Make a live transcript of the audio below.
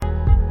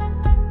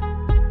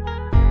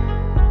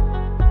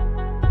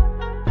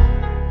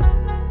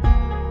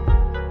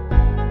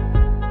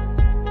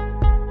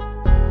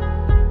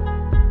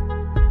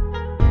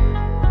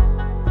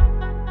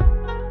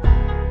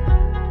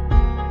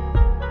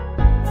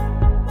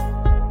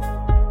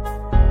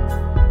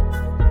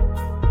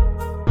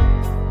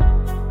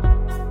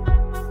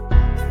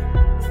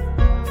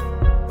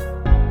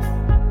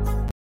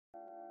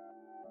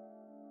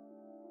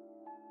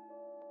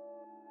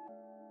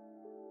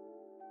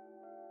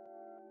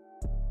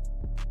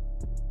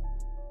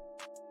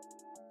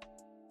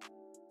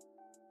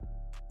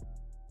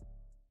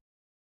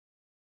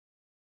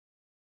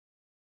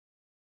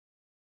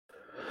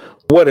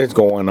What is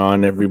going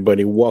on,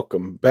 everybody?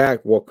 Welcome back.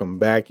 Welcome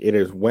back. It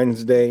is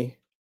Wednesday.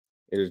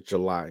 It is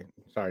July.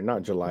 Sorry,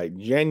 not July.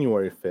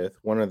 January 5th,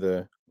 one of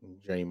the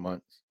J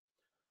months.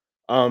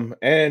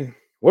 And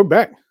we're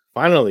back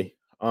finally.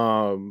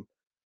 Hope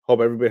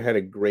everybody had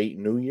a great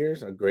New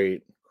Year's, a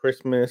great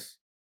Christmas,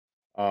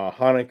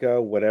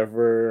 Hanukkah,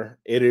 whatever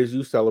it is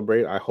you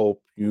celebrate. I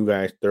hope you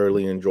guys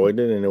thoroughly enjoyed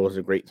it and it was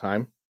a great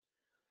time.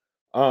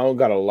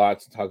 Got a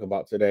lot to talk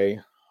about today.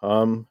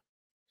 Um,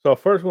 so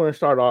first we're gonna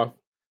start off.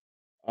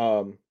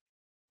 Um,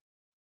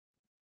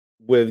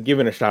 with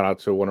giving a shout out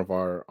to one of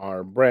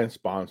our brand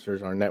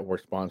sponsors, our network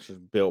sponsors,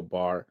 Built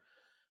Bar.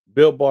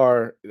 Built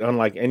Bar,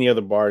 unlike any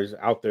other bars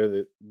out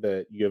there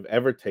that you have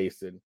ever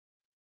tasted,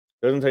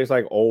 doesn't taste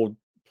like old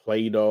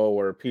Play-Doh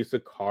or a piece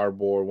of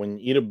cardboard. When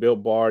you eat a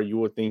Built Bar, you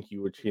would think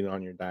you were cheating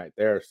on your diet.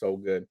 They are so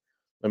good.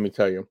 Let me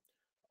tell you.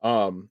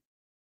 Um,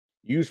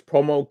 Use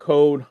promo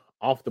code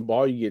off the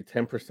ball, you get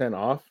 10%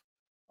 off.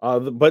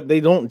 But they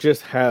don't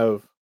just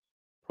have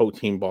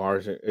protein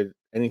bars or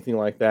anything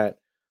like that.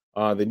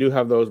 They do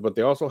have those, but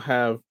they also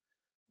have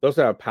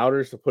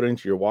powders to put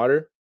into your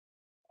water.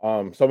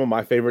 Some of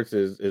my favorites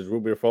is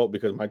root beer float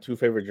because my two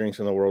favorite drinks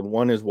in the world.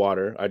 One is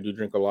water. I do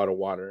drink a lot of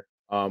water.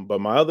 But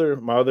my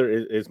other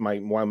is my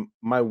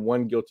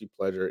one guilty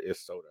pleasure is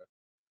soda.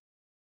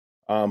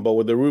 But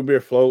with the root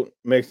beer float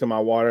mixed in my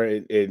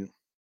water,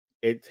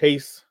 it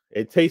tastes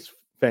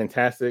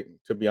fantastic.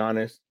 To be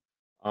honest,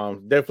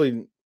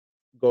 definitely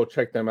go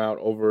check them out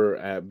over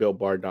at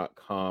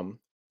builtbar.com.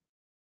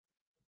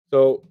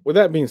 So with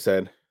that being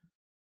said,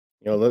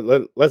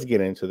 let's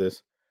get into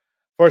this.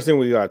 First thing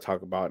we gotta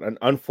talk about, and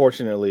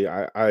unfortunately,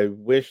 I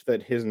wish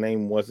that his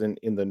name wasn't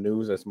in the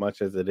news as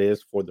much as it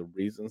is for the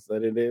reasons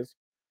that it is.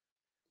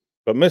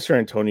 But Mr.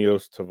 Antonio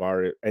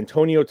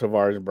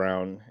Tavares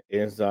Brown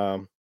is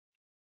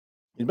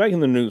he's back in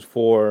the news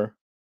for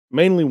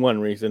mainly one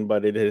reason,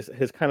 but it is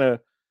has kind of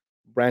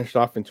branched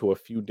off into a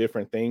few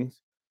different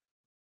things.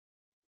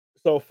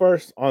 So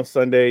first on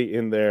Sunday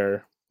in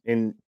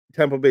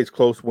Tampa Bay's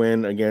close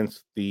win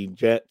against the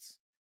Jets,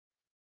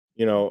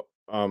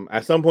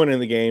 at some point in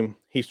the game,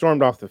 he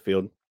stormed off the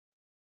field.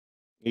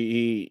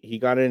 He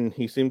got in.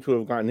 He seemed to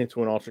have gotten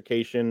into an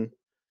altercation.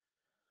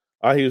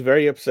 He was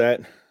very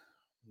upset,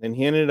 and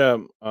he ended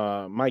up.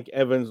 Mike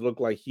Evans looked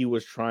like he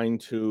was trying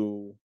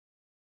to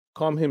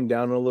calm him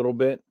down a little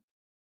bit,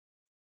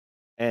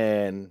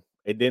 and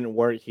it didn't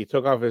work. He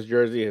took off his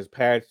jersey, his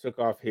pads, took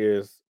off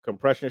his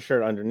compression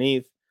shirt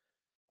underneath,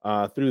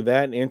 threw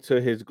that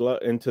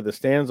into the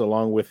stands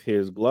along with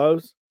his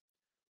gloves,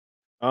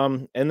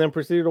 and then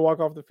proceeded to walk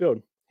off the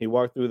field. He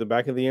walked through the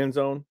back of the end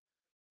zone.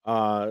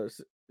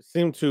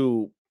 Seemed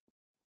to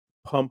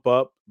pump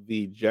up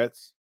the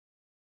Jets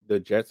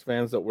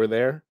fans that were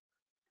there.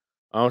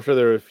 I'm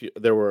sure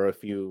there were a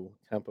few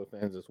Tampa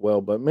fans as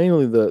well, but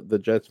mainly the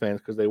Jets fans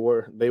because they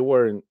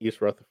were in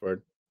East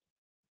Rutherford.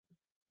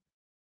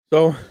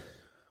 So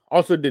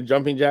also did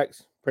jumping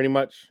jacks pretty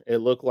much. It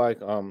looked like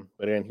but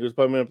then he was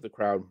pumping up the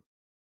crowd,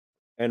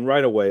 and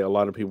right away a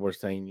lot of people were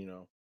saying,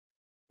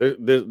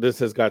 this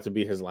has got to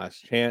be his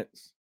last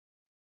chance.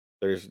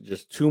 There's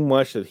just too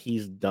much that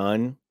he's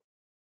done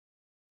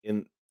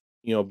in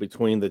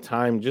between the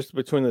time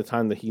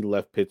that he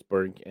left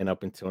Pittsburgh and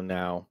up until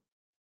now,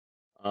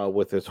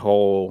 with his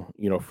whole,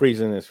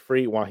 freezing his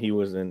free while he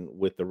was in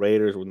with the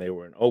Raiders when they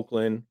were in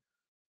Oakland.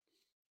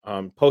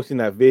 Posting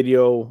that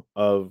video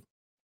of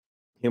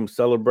him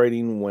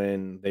celebrating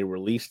when they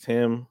released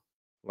him,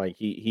 like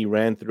he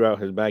ran throughout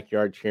his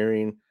backyard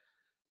cheering.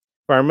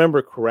 If I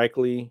remember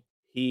correctly,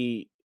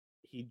 he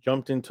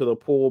jumped into the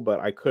pool, but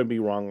I could be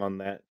wrong on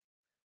that.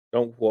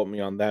 Don't quote me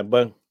on that.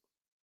 But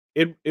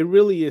it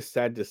really is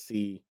sad to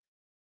see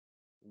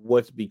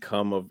what's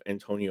become of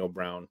Antonio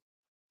Brown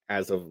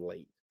as of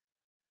late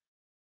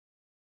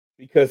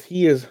because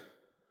he is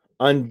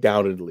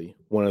undoubtedly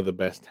one of the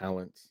best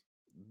talents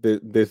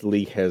this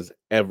league has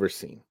ever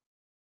seen.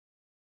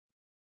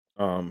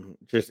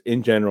 Just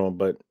in general,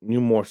 but new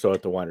more so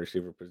at the wide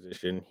receiver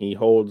position. He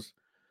holds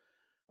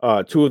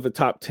two of the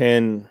top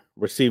 10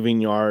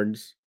 receiving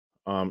yards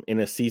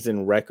in a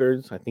season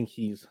records. I think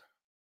he's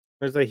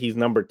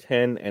number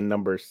 10 and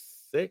number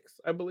 6,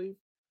 I believe.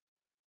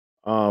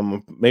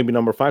 Maybe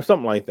number 5,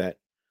 something like that.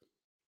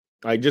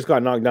 I just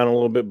got knocked down a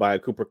little bit by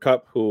Cooper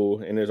Cup,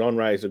 who in his own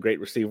right is a great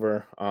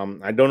receiver.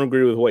 I don't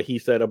agree with what he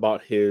said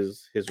about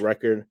his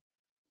record,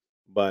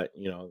 but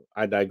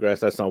I digress.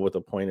 That's not what the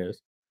point is.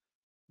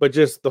 But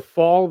just the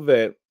fall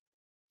that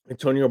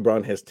Antonio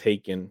Brown has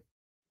taken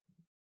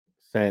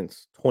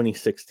since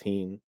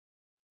 2016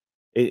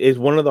 is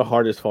one of the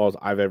hardest falls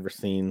I've ever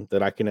seen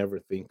that I can ever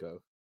think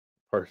of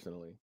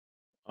personally.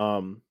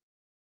 Um,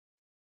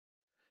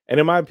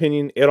 and in my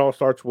opinion, it all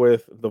starts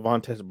with the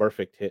Vontaze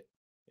Burfict hit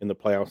in the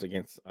playoffs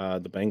against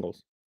the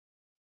Bengals.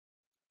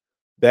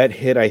 That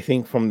hit, I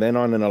think, from then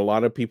on, and a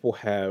lot of people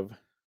have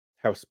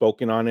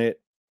spoken on it.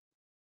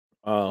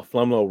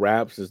 Flumlo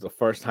Raps is the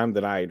first time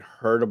that I had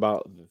heard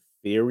about the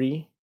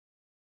theory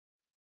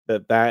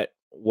that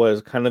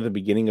was kind of the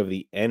beginning of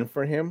the end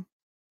for him.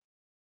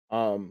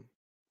 Um,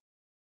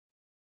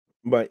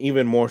 but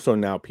even more so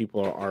now,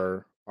 people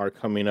are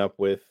coming up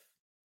with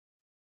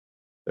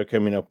they're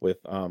coming up with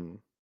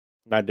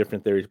not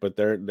different theories, but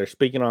they're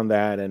speaking on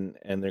that,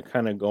 and they're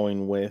kind of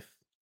going with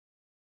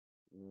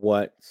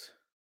what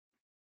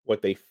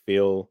what they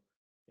feel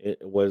it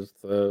was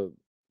the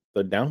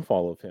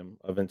downfall of him,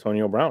 of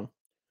Antonio Brown.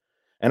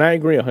 And I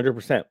agree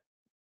 100%.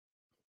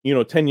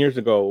 10 years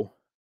ago,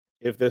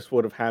 if this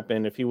would have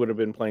happened, if he would have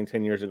been playing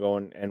 10 years ago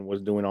and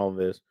was doing all of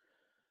this,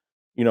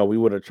 we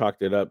would have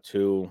chalked it up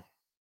to,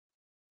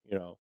 you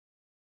know,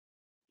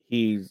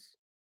 he's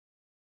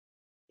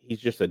he's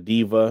just a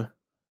diva.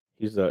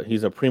 He's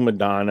a prima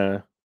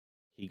donna.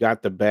 He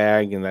got the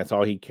bag and that's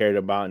all he cared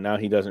about. Now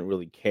he doesn't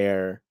really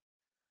care.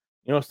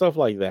 Stuff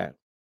like that.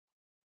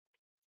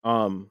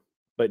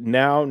 But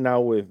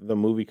now with the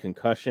movie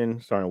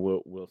Concussion starring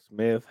Will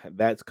Smith,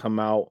 that's come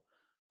out.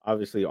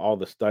 Obviously, all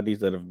the studies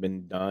that have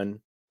been done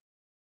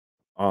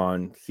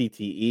on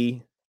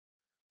CTE,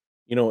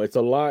 it's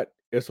a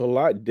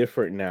lot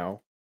different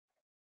now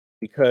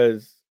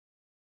because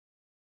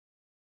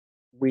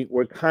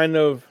we're kind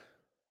of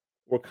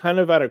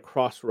at a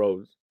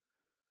crossroads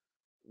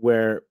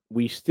where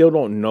we still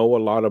don't know a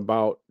lot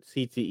about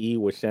CTE,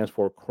 which stands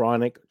for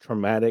chronic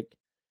traumatic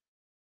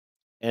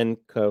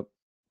enca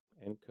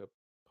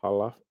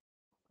encephalopathy.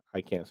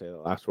 I can't say the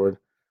last word.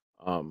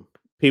 Um,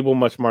 People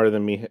much smarter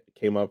than me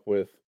came up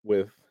with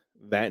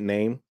that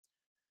name.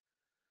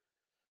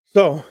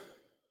 So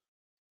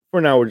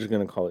for now, we're just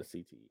gonna call it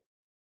CTE.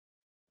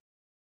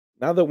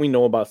 Now that we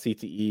know about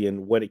CTE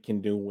and what it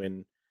can do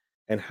and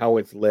how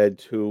it's led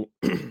to,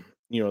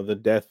 the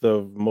death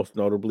of most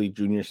notably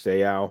Junior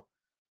Seau.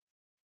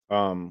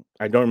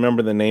 I don't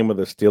remember the name of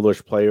the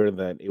Steelers player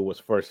that it was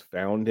first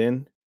found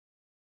in.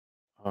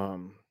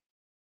 Um,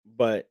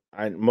 but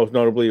I most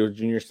notably it was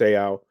Junior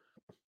Seau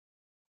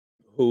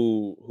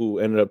who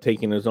ended up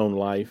taking his own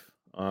life.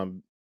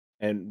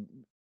 And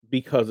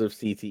because of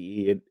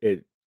CTE,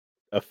 it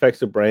affects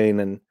the brain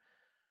and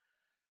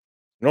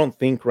you don't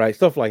think right,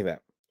 stuff like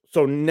that.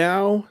 So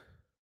now,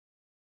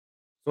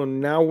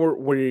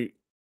 we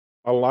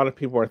a lot of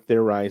people are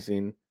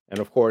theorizing, and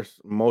of course,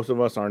 most of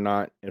us are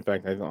not. In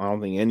fact, I don't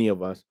think any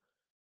of us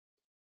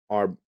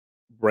are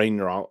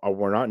or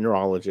we're not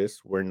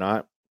neurologists. We're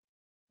not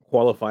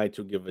qualified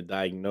to give a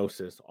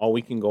diagnosis. All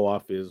we can go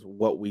off is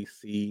what we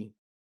see.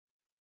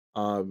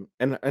 And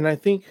I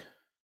think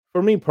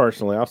for me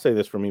personally, I'll say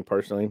this for me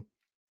personally,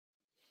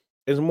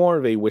 is more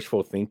of a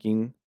wishful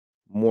thinking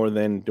more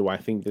than do I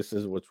think this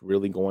is what's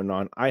really going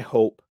on. I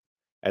hope,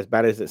 as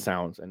bad as it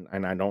sounds, and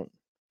I'm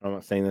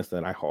not saying this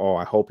that I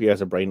hope he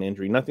has a brain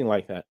injury, nothing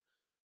like that.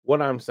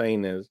 What I'm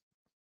saying is,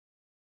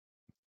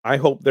 I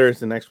hope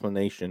there's an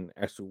explanation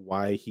as to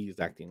why he's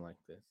acting like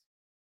this.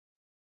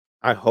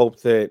 I hope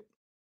that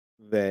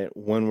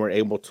when we're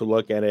able to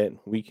look at it,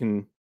 we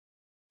can,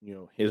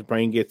 his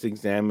brain gets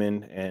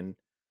examined, and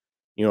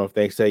if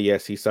they say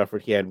yes, he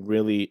had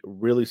really,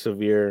 really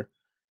severe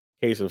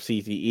case of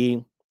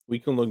CTE, we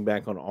can look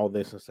back on all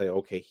this and say,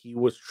 okay, he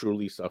was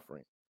truly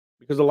suffering.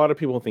 Because a lot of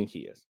people think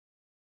he is.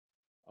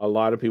 A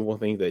lot of people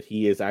think that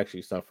he is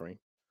actually suffering.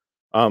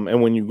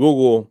 And when you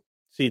Google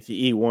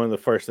CTE, one of the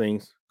first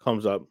things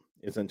comes up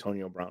is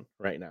Antonio Brown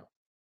right now.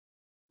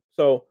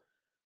 So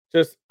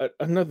just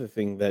another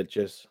thing that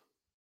just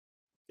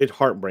it's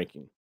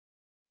heartbreaking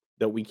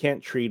that we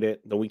can't treat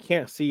it, that we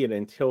can't see it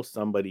until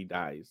somebody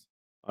dies,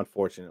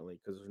 unfortunately,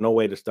 because there's no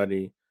way to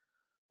study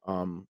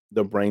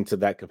the brain to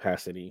that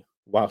capacity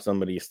while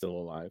somebody is still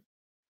alive.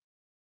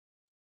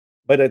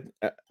 But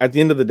at the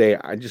end of the day,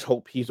 I just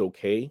hope he's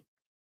okay.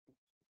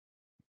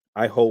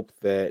 I hope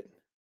that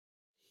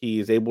he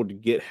is able to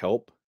get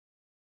help,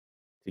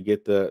 to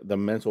get the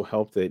mental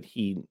help that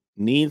he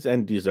needs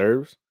and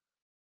deserves.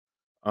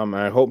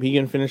 I hope he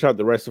can finish out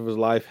the rest of his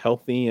life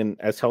healthy and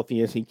as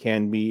healthy as he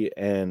can be,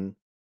 and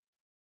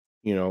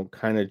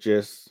kind of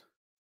just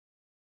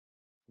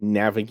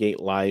navigate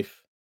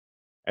life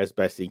as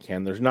best he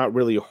can. There's not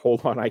really a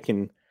whole lot I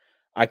can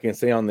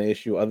say on the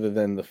issue other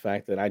than the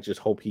fact that I just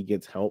hope he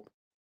gets help,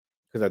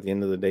 because at the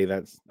end of the day,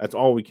 that's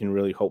all we can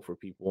really hope for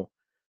people,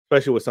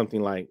 especially with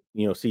something like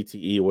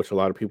CTE, which a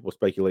lot of people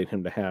speculate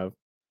him to have.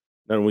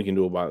 Nothing we can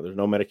do about it. There's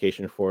no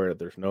medication for it.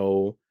 There's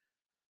no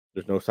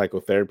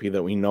psychotherapy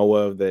that we know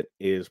of that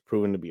is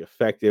proven to be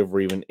effective or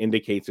even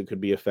indicates it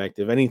could be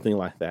effective. Anything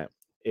like that.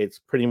 It's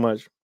pretty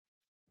much,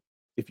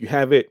 if you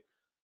have it,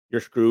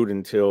 you're screwed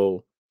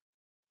until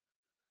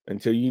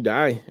you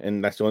die,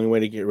 and that's the only way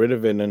to get rid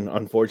of it. And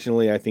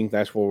unfortunately, I think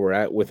that's where we're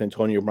at with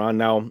Antonio Brown.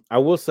 Now, I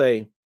will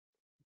say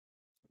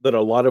that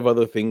a lot of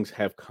other things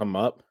have come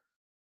up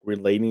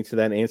relating to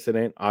that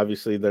incident.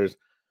 Obviously, there's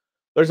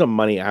a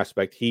money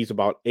aspect. He's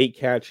about 8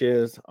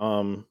 catches,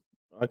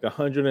 like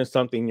 100 and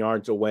something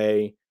yards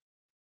away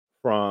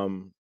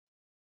from,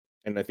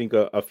 and I think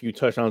a few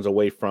touchdowns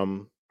away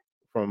from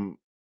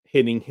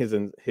hitting his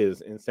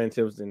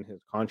incentives in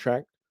his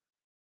contract.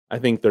 I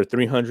think they're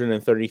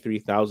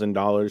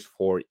 $333,000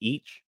 for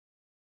each.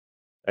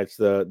 That's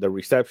the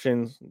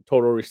receptions,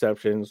 total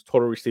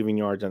receiving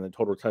yards, and the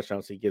total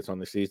touchdowns he gets on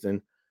the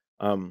season.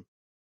 Um,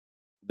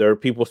 There are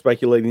people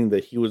speculating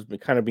that he was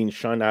kind of being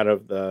shunned out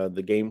of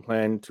the game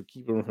plan to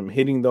keep him from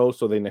hitting those,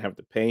 so they didn't have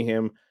to pay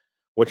him,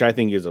 which I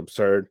think is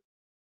absurd.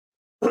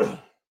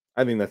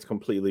 I think that's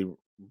completely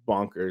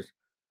bonkers.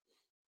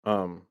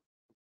 Um,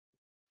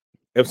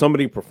 if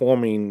somebody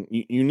performing,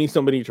 you need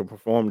somebody to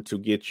perform to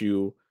get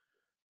you,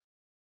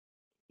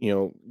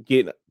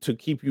 get to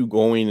keep you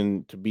going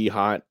and to be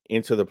hot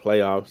into the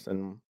playoffs.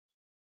 And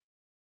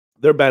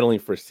they're battling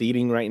for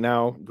seeding right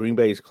now. Green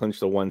Bay's clinched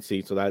the 1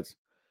 seed, so that's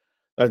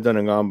done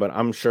and gone. But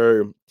I'm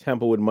sure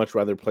Tampa would much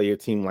rather play a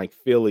team like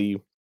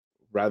Philly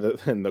rather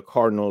than the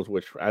Cardinals,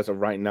 which as of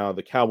right now,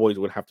 the Cowboys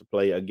would have to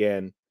play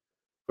again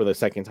for the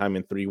second time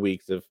in 3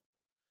 weeks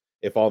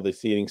if all the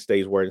seeding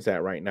stays where it's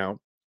at right now.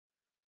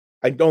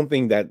 I don't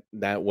think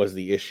that was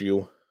the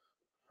issue.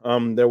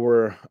 There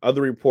were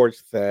other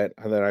reports that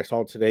I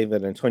saw today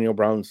that Antonio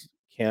Brown's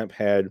camp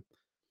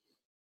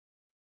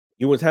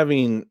he was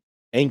having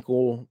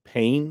ankle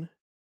pain.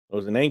 It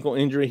was an ankle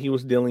injury he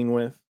was dealing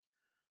with.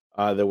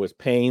 There was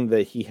pain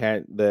that he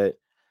had that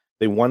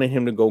they wanted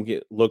him to go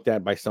get looked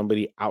at by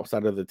somebody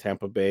outside of the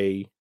Tampa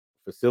Bay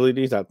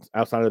facilities,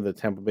 outside of the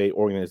Tampa Bay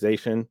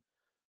organization.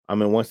 I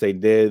mean, once they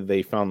did,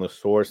 they found the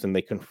source and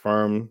they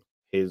confirmed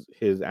his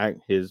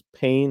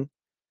pain.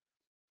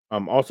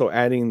 Also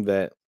adding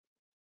that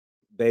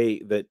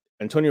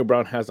Antonio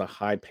Brown has a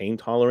high pain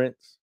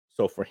tolerance,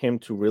 so for him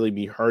to really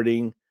be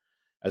hurting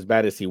as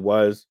bad as he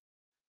was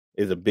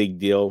is a big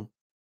deal.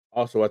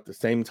 Also, at the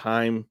same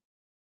time,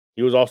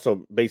 he was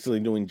also basically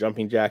doing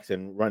jumping jacks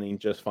and running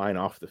just fine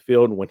off the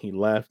field when he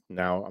left.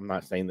 Now, I'm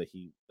not saying that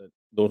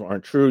those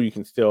aren't true. You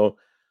can still,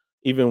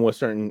 even with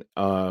certain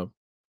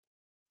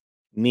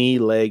knee,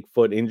 leg,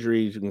 foot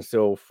injuries, you can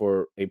still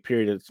for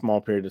small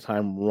period of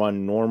time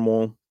run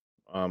normal.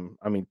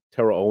 I mean,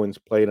 Terrell Owens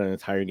played an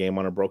entire game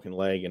on a broken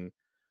leg, and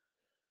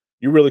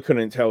you really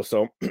couldn't tell.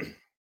 So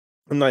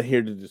I'm not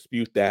here to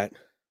dispute that.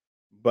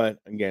 But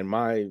again,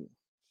 my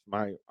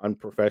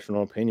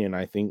unprofessional opinion,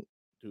 I think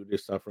dude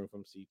is suffering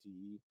from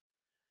CTE,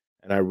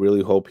 and I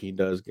really hope he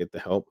does get the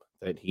help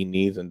that he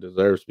needs and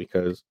deserves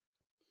because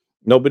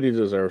nobody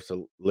deserves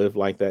to live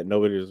like that.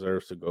 Nobody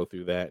deserves to go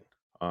through that.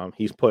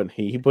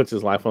 He puts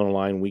his life on the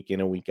line week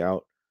in and week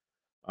out.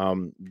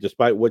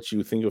 Despite what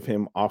you think of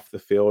him off the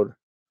field,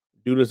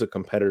 dude is a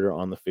competitor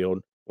on the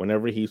field.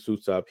 Whenever he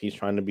suits up, he's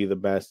trying to be the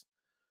best.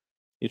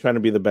 He's trying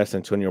to be the best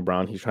Antonio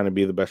Brown. He's trying to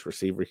be the best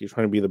receiver. He's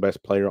trying to be the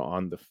best player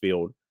on the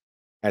field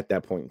at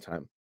that point in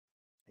time.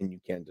 And you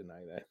can't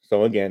deny that.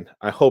 So again,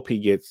 I hope he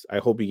gets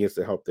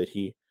the help that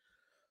he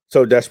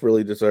so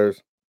desperately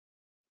deserves.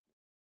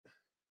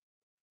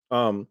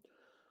 Um,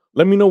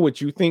 Let me know what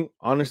you think.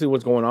 Honestly,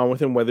 what's going on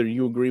with him? Whether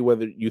you agree,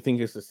 whether you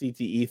think it's a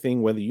CTE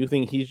thing, whether you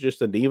think he's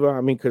just a diva.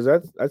 I mean, because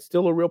that's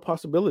still a real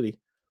possibility.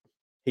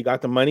 He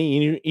got the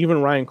money.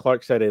 Even Ryan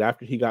Clark said it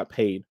after he got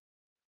paid.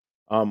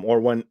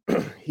 Or when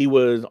he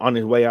was on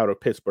his way out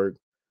of Pittsburgh.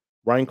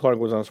 Ryan Clark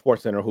was on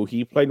SportsCenter, who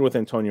he played with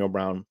Antonio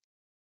Brown.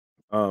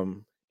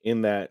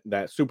 In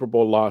that Super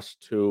Bowl loss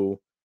to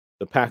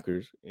the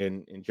Packers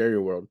in Jerry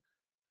World.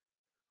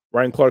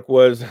 Ryan Clark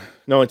was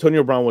no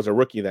Antonio Brown was a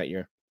rookie that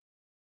year.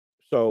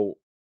 So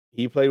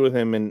he played with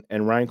him,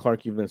 and Ryan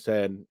Clark even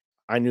said,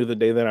 "I knew the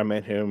day that I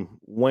met him.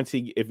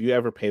 If you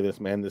ever pay this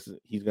man,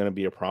 he's going to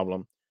be a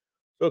problem."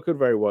 So it could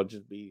very well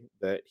just be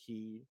that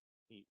he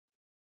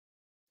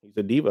he's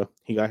a diva.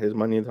 He got his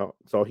money, and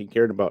that's all he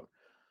cared about.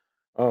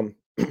 Um,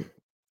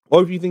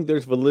 or if you think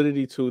there's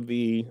validity to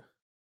the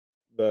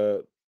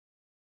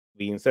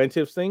the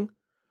incentives thing,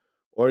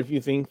 or if you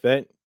think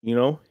that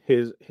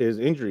his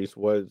injuries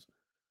was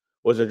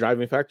a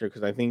driving factor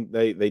because I think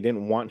they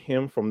didn't want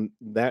him from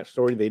that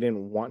story. They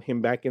didn't want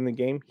him back in the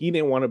game. He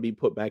didn't want to be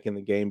put back in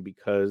the game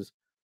because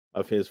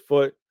of his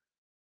foot.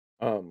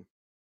 Um,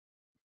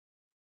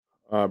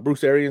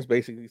 Bruce Arians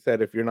basically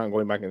said, if you're not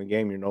going back in the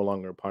game, you're no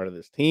longer a part of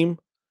this team.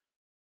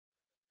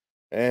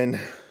 And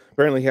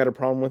apparently, he had a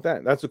problem with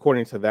that. That's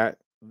according to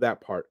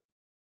that part.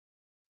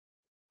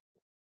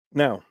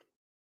 Now,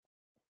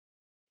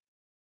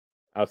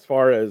 as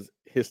far as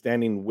his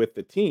standing with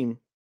the team,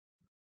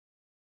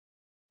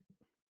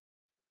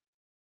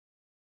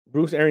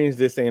 Bruce Arians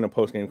did say in a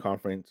post game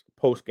conference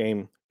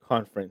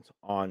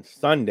on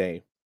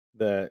Sunday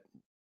that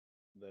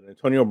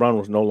Antonio Brown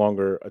was no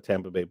longer a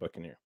Tampa Bay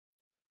Buccaneer,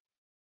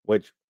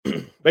 which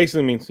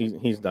basically means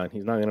he's done.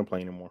 He's not going to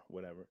play anymore.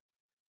 Whatever.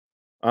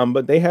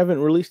 But they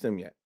haven't released him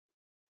yet.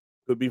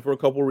 Could be for a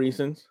couple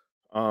reasons.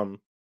 Um,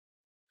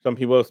 some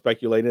people have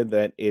speculated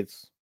that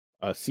it's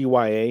a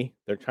CYA.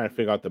 They're trying to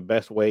figure out the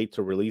best way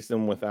to release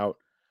him without,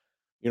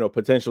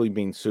 potentially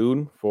being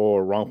sued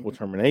for wrongful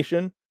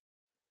termination.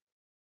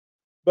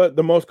 But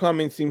the most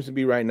common seems to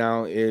be right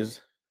now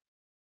is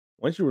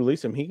once you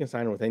release him, he can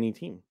sign with any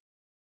team.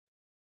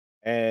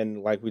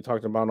 And like we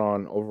talked about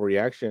on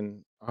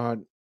overreaction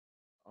on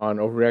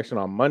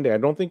Monday. I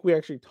don't think we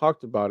actually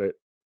talked about it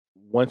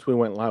once we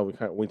went live.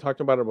 We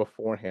talked about it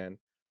beforehand.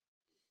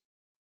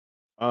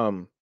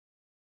 Um,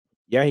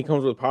 yeah, he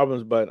comes with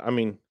problems, but I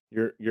mean,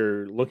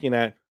 you're looking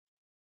at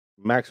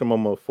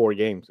maximum of 4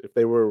 games. If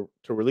they were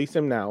to release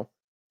him now,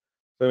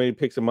 somebody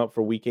picks him up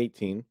for week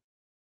 18,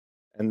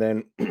 and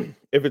then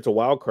if it's a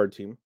wild card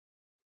team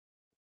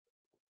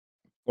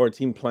or a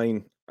team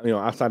playing,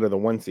 outside of the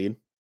 1 seed,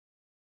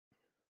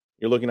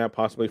 you're looking at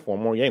possibly 4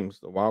 more games: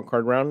 the wild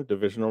card round,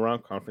 divisional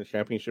round, conference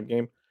championship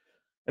game,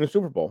 and a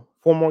Super Bowl.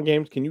 4 more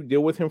games. Can you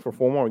deal with him for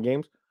 4 more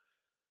games?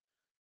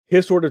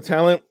 His sort of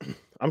talent,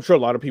 I'm sure a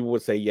lot of people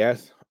would say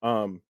yes.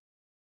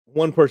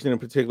 One person in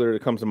particular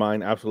that comes to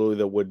mind, absolutely,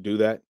 that would do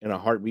that in a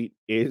heartbeat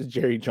is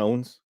Jerry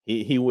Jones.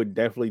 He would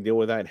definitely deal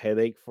with that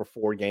headache for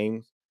 4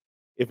 games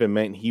if it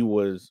meant he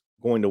was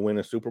going to win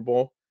a Super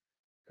Bowl.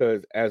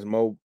 Because as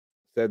Mo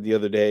said the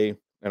other day,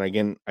 and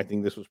again, I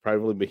think this was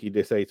privately, but he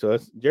did say to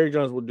us, Jerry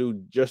Jones will do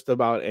just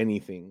about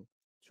anything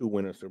to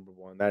win a Super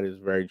Bowl, and that is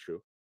very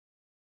true.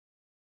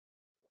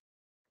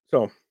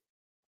 So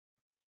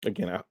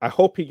again, I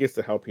hope he gets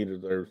the help he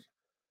deserves.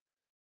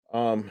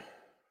 Um,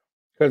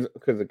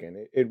 because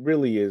again, it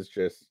really is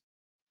just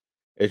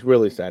it's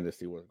really sad to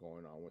see what's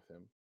going on with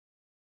him.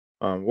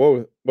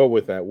 Well,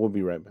 with that, we'll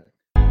be right back.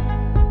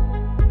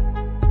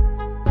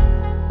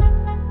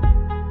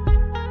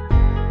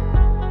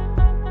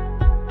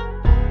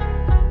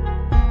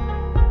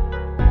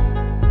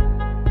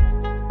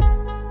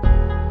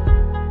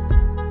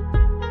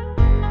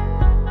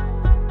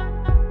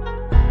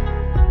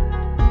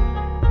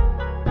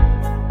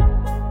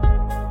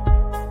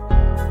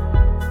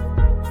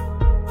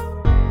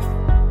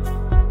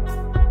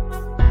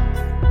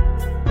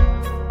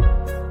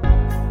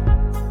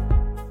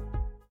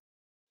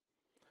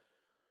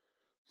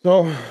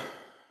 So,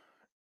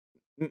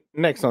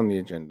 next on the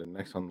agenda,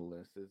 next on the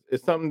list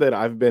is something that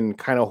I've been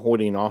kind of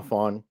holding off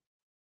on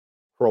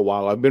for a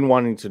while. I've been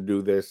wanting to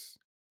do this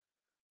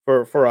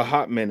for a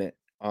hot minute,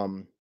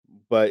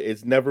 but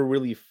it's never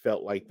really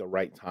felt like the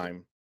right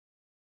time.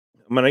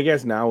 I mean, I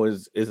guess now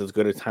is as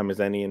good a time as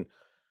any, and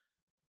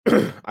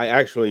I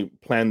actually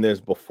planned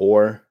this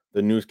before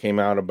the news came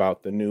out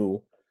about the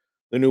new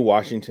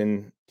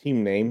Washington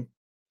team name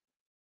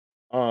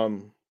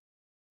um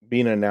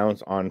being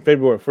announced on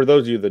February. For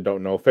those of you that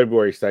don't know,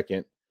 February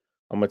 2nd,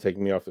 I'm gonna take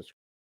me off the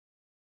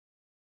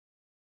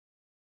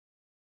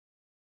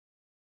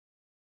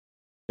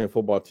screen.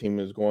 Football team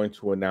is going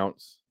to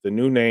announce the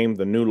new name,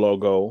 the new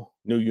logo,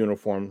 new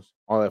uniforms,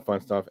 all that fun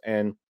stuff.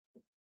 And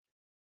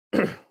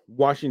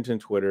Washington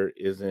Twitter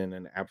is in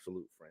an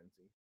absolute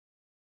frenzy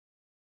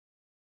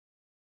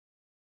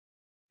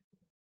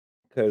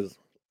because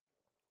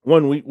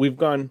one, we've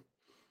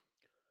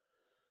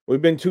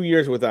been 2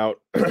 years without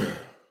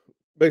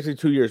basically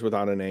 2 years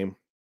without a name.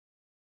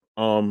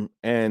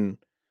 And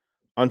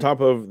on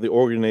top of the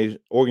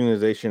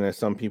organization, as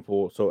some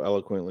people so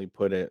eloquently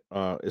put it,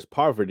 is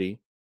poverty.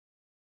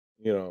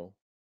 You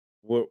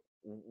know,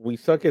 we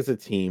suck as a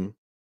team.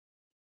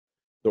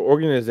 The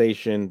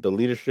organization, the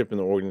leadership in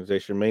the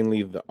organization,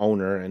 mainly the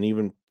owner, and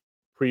even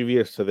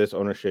previous to this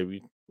ownership,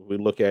 we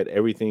look at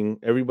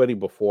everybody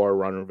before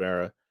Ron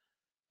Rivera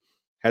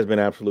has been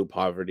absolute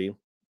poverty.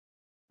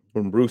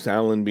 From Bruce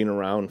Allen being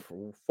around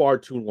for far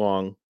too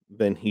long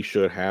than he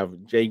should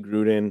have. Jay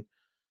Gruden,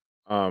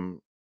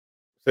 um,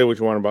 say what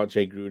you want about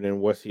Jay Gruden.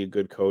 Was he a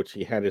good coach?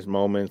 He had his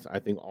moments. I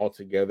think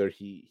altogether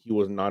he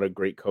was not a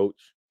great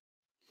coach.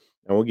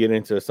 And we'll get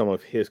into some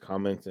of his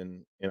comments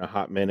in a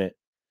hot minute.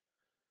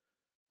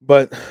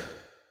 But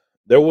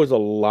there was a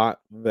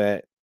lot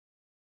that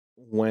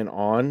went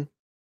on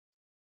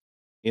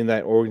in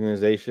that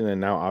organization, and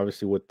now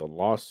obviously with the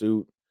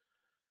lawsuit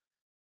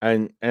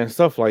and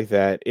stuff like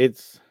that,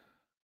 it's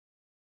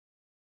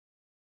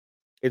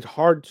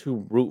hard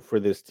to root for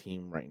this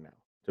team right now,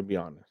 to be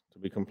honest, to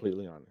be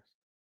completely honest.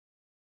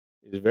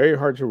 It's very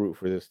hard to root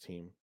for this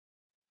team.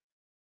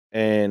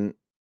 And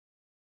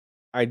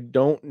I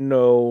don't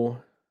know,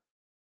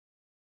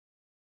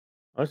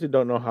 honestly,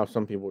 don't know how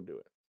some people do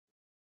it.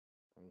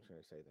 I'm just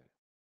going to say that.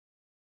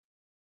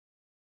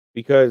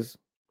 Because,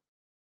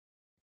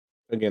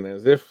 again,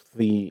 as if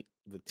the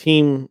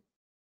team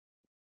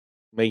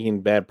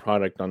making bad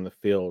product on the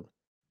field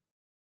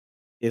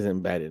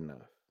isn't bad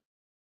enough.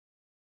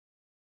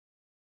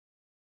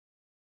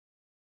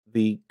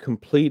 The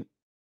complete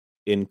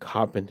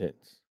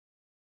incompetence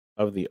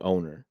of the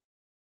owner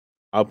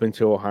up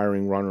until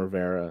hiring Ron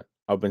Rivera,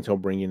 up until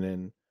bringing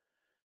in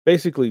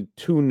basically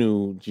 2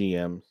 new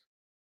GMs,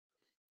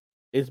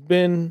 it's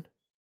been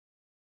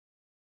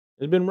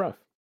it's been rough.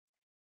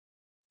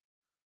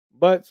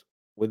 But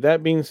with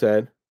that being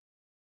said,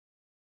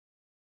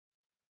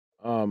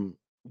 um,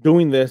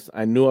 doing this,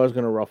 I knew I was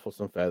gonna ruffle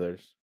some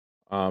feathers.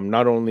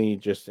 Not only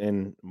just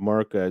in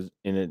America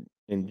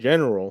in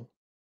general,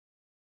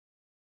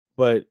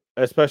 but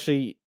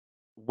especially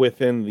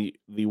within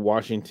the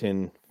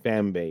Washington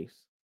fan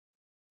base,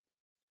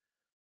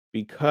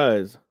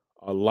 because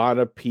a lot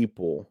of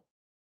people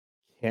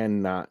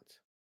cannot,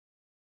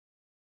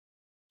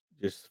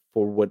 just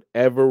for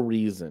whatever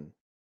reason,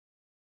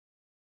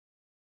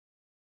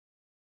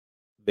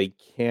 they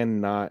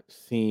cannot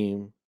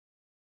seem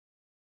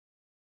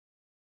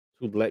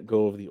to let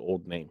go of the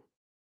old name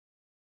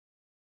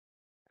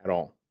at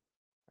all,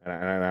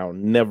 and I'll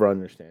never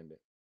understand it.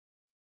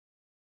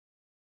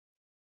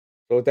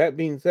 So with that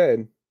being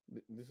said,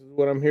 this is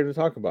what I'm here to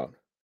talk about.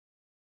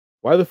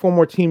 Why the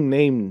former team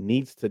name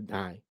needs to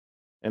die.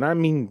 And I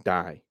mean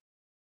die.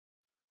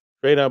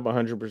 Straight up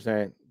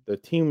 100%. The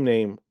team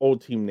name,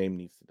 old team name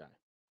needs to die.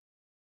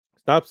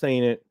 Stop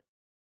saying it.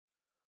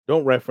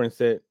 Don't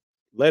reference it.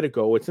 Let it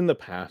go. It's in the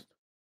past.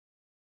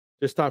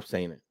 Just stop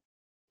saying it.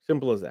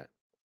 Simple as that.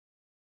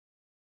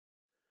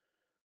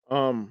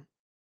 Um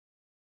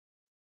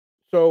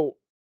so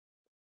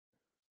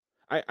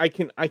I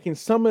can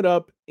sum it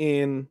up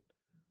in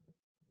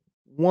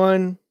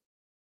one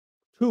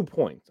 2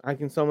 points. I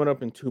can sum it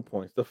up in 2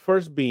 points. The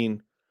first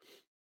being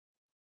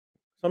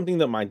something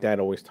that my dad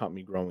always taught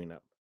me growing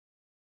up.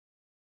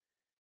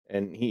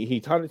 And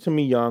he taught it to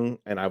me young,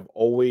 and I've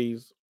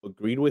always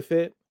agreed with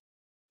it,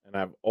 and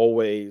I've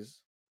always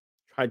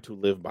tried to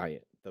live by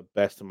it the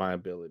best of my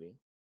ability.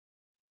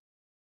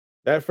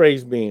 That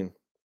phrase being,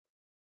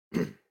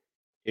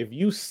 if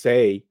you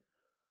say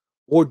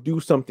or do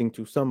something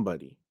to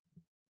somebody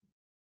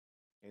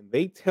and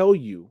they tell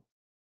you,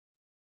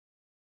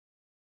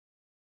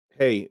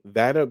 "Hey,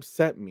 that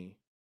upset me.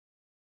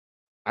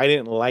 I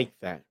didn't like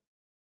that."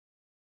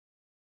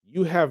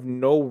 You have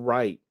no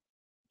right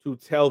to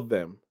tell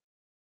them,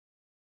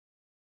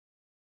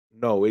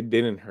 "No, it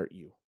didn't hurt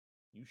you.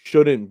 You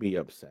shouldn't be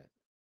upset.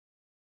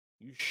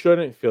 You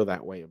shouldn't feel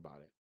that way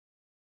about it."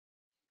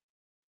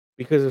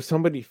 Because if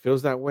somebody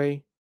feels that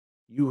way,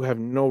 you have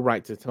no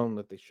right to tell them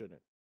that they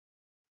shouldn't.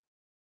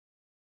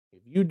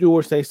 If you do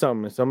or say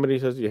something and somebody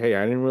says to you, "Hey,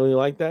 I didn't really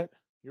like that,"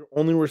 your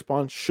only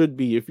response should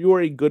be, if you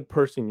are a good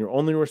person, your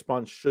only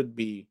response should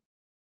be,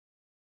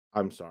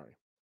 "I'm sorry.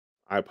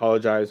 I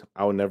apologize.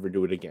 I will never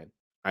do it again.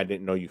 I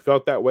didn't know you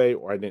felt that way,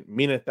 or I didn't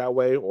mean it that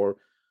way, or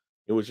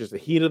it was just a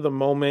heat of the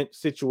moment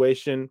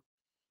situation.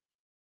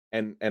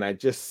 And I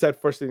just said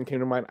first thing that came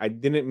to mind. I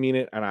didn't mean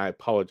it, and I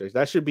apologize."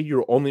 That should be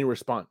your only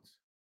response.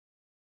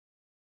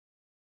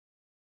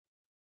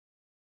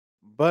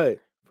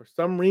 But for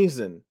some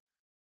reason,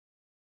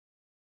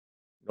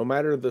 no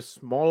matter the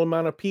small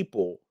amount of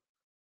people,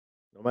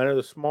 no matter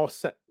the small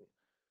set,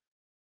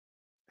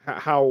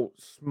 how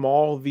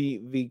small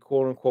the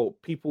quote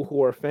unquote people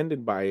who are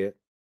offended by it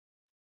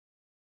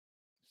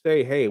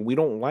say, "Hey, we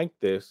don't like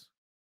this."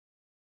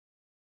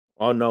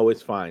 "Oh no,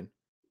 it's fine."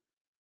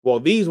 "Well,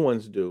 these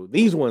ones do.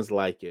 These ones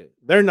like it.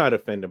 They're not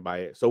offended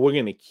by it, so we're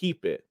gonna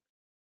keep it."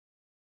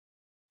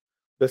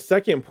 The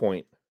second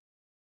point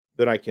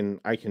that I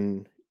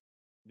can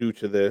do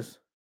to this,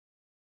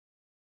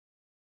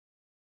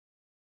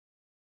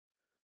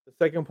 the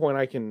second point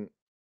I can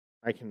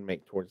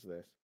make towards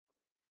this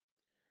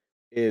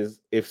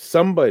is, if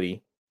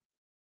somebody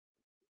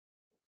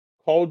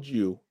called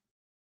you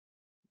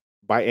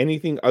by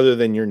anything other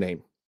than your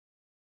name,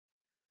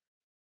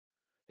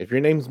 if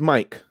your name's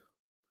Mike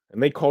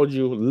and they called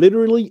you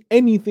literally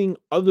anything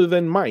other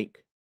than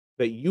Mike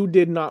that you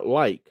did not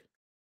like,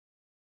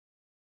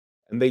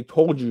 and they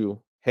told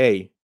you,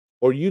 "Hey,"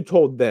 or you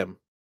told them,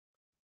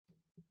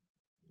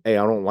 "Hey,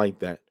 I don't like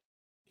that.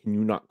 Can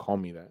you not call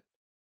me that?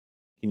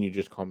 Can you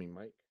just call me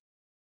Mike?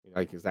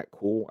 Like, is that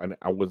cool?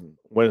 I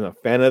wasn't a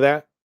fan of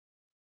that.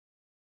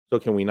 So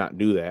can we not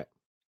do that?"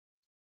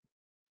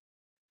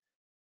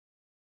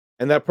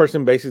 And that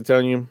person basically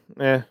telling you,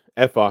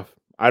 F off.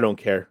 I don't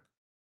care.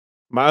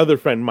 My other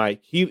friend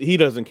Mike, he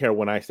doesn't care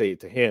when I say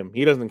it to him.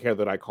 He doesn't care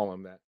that I call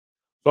him that.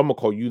 So I'm gonna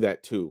call you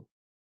that too.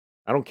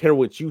 I don't care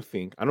what you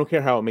think. I don't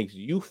care how it makes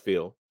you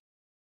feel.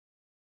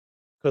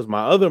 Because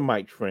my other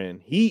Mike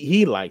friend,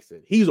 he likes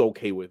it. He's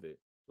okay with it.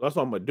 So that's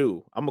what I'm gonna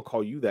do. I'm gonna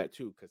call you that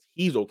too, because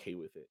he's okay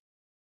with it.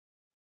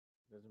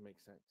 Doesn't make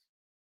sense.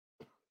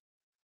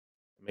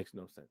 It makes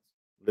no sense.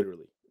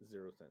 Literally,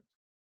 zero sense.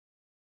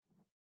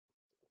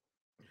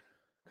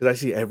 Because I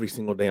see every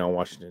single day on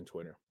Washington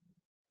Twitter,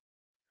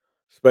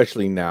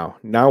 especially now.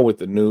 Now with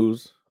the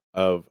news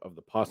of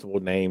the possible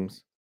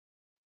names,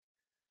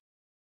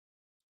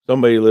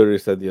 somebody literally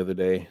said the other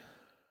day,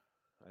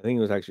 I think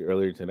it was actually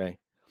earlier today,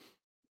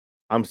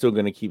 "I'm still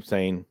gonna keep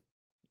saying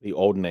the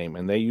old name,"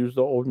 and they use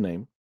the old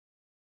name.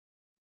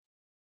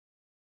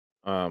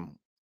 Um,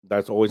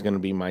 that's always gonna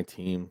be my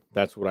team.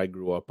 That's what I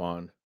grew up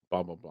on.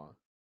 Blah blah blah.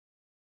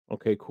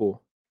 Okay,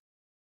 cool.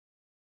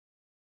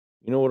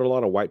 You know what a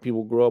lot of white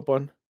people grew up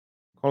on?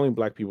 Calling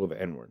black people the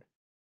N word.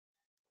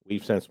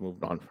 We've since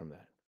moved on from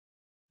that.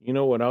 You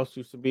know what else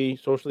used to be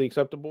socially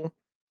acceptable?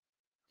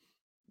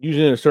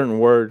 Using a certain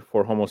word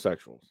for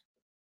homosexuals.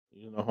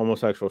 Using a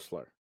homosexual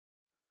slur.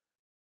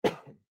 You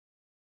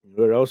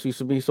know what else used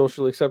to be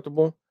socially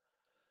acceptable?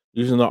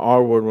 Using the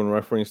R word when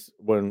referencing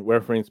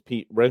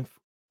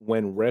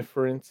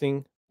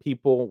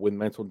people with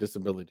mental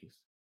disabilities.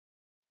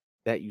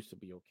 That used to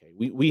be okay.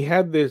 We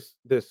had this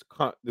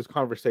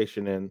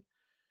conversation in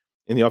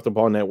the Off the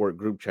Ball Network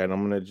group chat.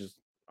 I'm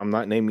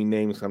not naming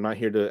names. I'm not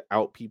here to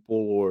out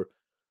people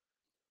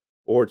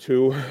or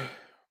to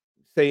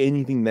say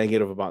anything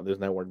negative about this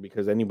network,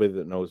 because anybody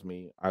that knows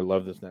me, I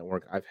love this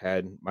network. I've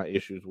had my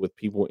issues with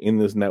people in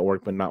this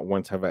network, but not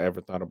once have I ever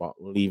thought about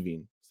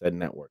leaving said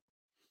network.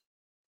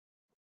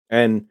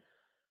 And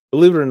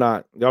Believe it or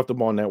not, the Off the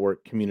Ball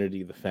Network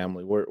community, the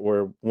family,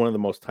 we're one of the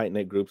most tight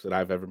knit groups that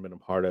I've ever been a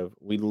part of.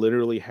 We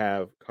literally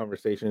have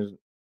conversations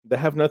that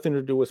have nothing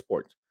to do with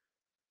sports.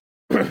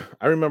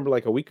 I remember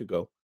like a week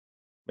ago,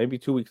 maybe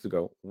 2 weeks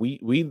ago,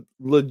 we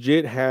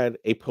legit had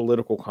a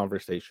political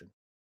conversation.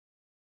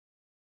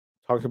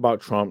 Talked about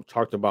Trump,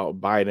 talked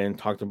about Biden,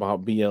 talked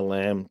about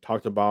BLM,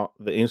 talked about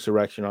the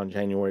insurrection on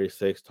January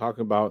 6th, talked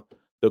about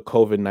the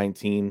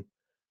COVID-19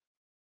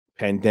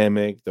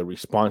 pandemic, the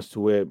response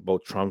to it,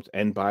 both Trump's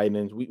and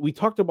Biden's. We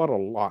talked about a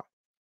lot.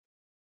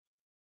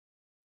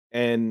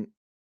 And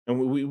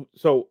we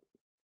so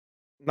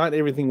not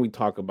everything we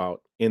talk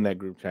about in that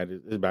group chat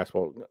is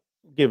basketball.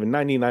 Given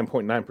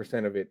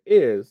 99.9% of it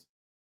is,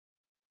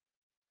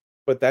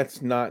 but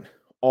that's not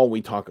all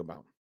we talk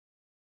about.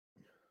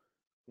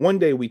 One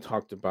day we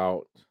talked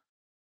about,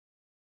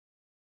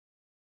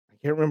 I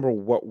can't remember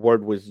what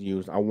word was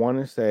used. I want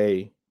to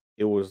say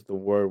it was the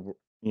word,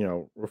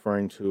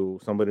 referring to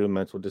somebody with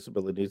mental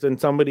disabilities. And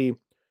somebody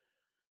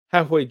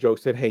halfway joke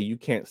said, "Hey, you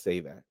can't say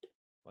that.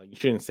 Like, you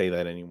shouldn't say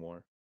that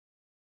anymore.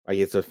 Like,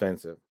 it's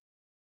offensive."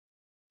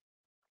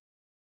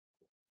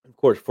 Of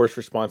course, first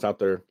response out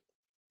there,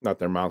 not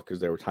their mouth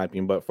because they were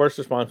typing, but first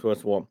response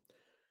was, "Well,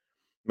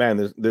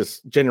 man,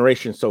 this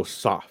generation's so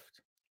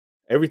soft.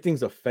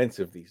 Everything's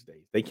offensive these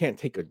days. They can't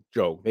take a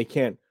joke. They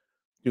can't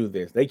do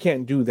this. They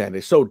can't do that.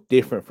 It's so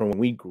different from when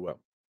we grew up."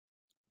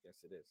 Yes,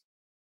 it is.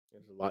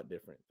 It's a lot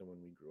different than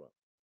when we grew up.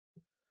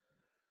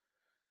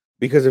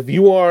 Because if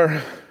you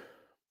are,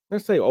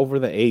 let's say, over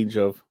the age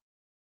of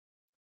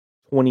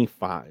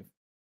 25,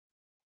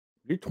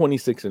 you're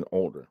 26 and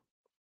older,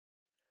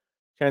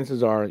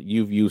 chances are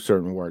you've used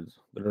certain words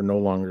that are no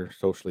longer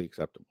socially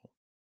acceptable.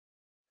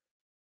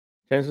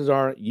 Chances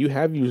are you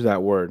have used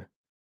that word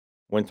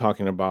when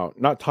talking about,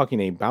 not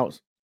talking about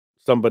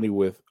somebody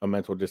with a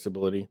mental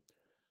disability,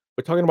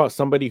 but talking about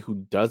somebody who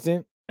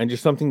doesn't, and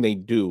just something they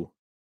do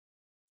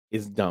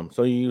is dumb.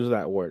 So you use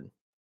that word.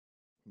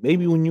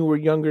 Maybe when you were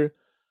younger,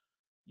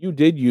 you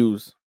did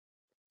use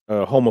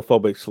a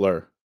homophobic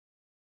slur,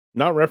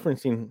 not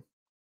referencing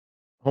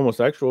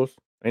homosexuals,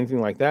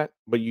 anything like that,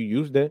 but you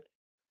used it.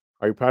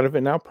 Are you proud of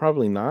it now?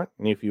 Probably not.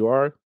 And if you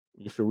are,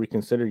 you should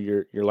reconsider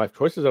your life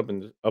choices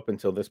up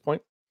until this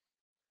point.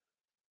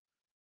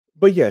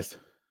 But yes,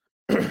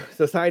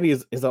 society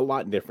is a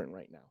lot different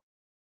right now.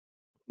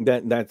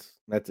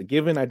 That's a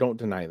given. I don't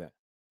deny that.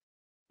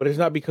 But it's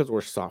not because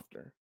we're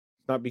softer.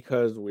 It's not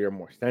because we are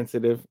more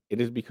sensitive.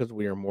 It is because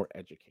we are more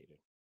educated.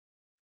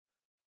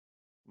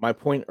 My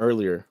point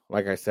earlier,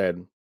 like I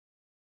said,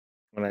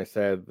 when I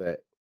said that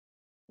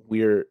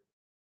we're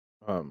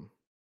um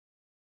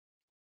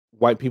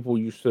white people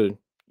used to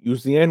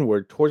use the N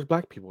word towards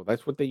black people.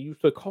 That's what they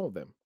used to call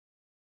them.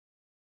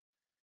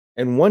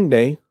 And one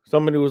day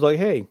somebody was like,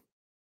 "Hey,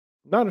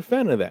 not a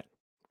fan of that.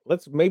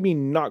 Let's maybe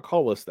not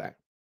call us that."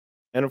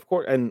 And of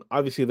course, and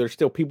obviously there's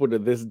still people to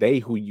this day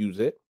who use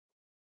it.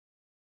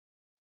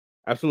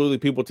 Absolutely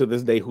people to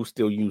this day who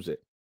still use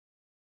it.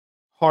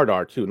 Hard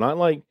R too. Not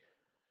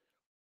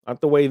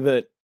the way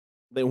that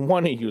they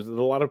want to use it.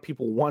 A lot of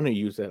people want to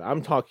use it.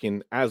 I'm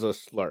talking as a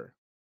slur.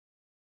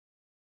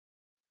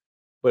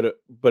 But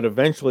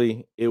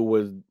eventually it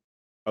was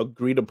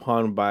agreed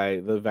upon by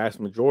the vast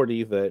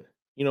majority that,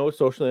 it's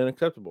socially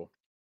unacceptable.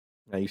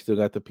 Now you still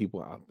got the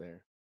people out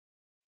there.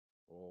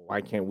 "Well,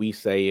 why can't we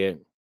say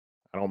it?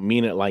 I don't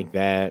mean it like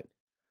that.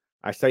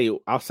 I'll say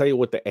it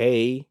with the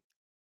A.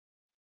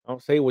 I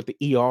don't say it with the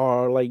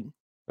ER, like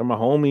they're my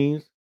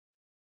homies.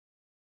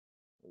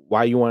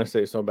 Why you want to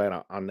say it so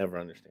bad? I'll never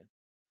understand."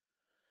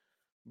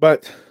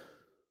 But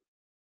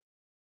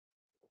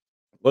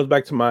goes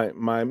back to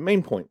my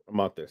main point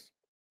about this.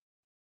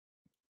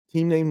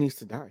 Team name needs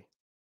to die.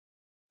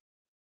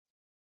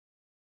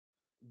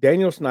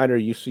 Daniel Snyder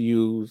used to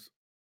use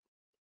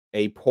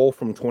a poll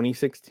from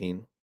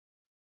 2016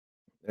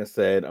 that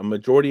said a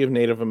majority of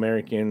Native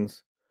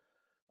Americans,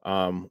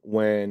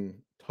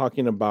 when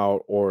talking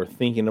about or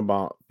thinking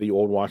about the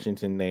old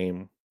Washington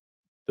name,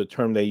 the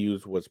term they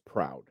used was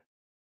proud.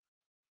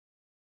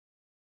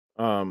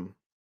 Um,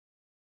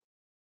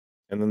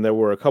 and then there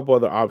were a couple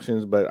other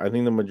options, but I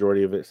think the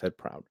majority of it said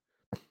proud.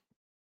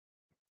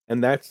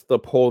 And that's the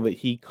poll that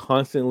he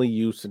constantly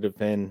used to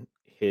defend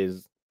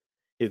his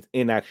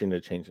inaction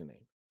to change the name.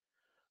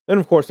 Then,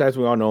 of course, as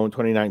we all know, in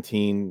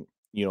 2019,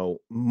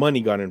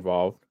 money got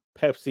involved.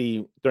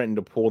 Pepsi threatened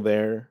to pull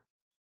their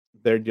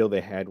deal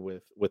they had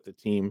with the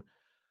team.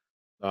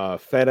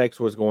 FedEx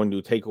was going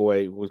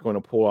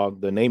to pull out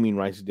the naming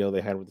rights deal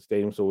they had with the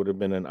stadium, so it would have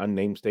been an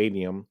unnamed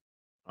stadium.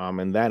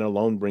 And that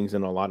alone brings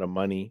in a lot of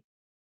money.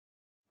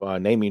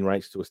 Naming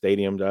rights to a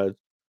stadium does.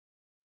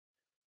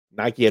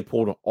 Nike had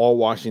pulled all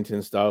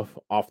Washington stuff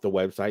off the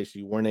website, so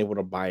you weren't able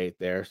to buy it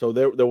there. So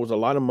there was a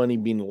lot of money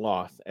being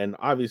lost, and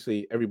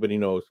obviously everybody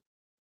knows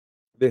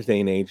this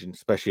day and age, and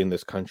especially in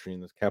this country, in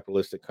this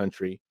capitalistic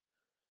country,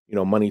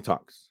 money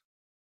talks.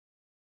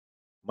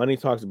 Money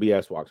talks,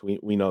 BS walks.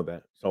 We know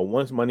that. So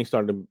once money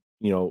started,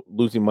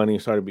 losing money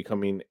and started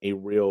becoming a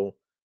real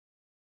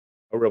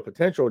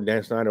potential,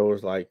 Dan Snyder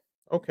was like,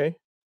 "Okay,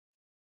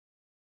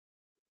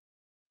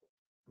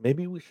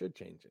 maybe we should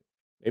change it.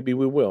 Maybe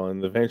we will,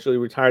 and eventually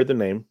retire the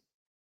name.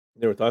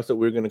 There were thoughts that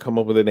we were going to come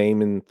up with a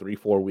name in 3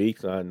 4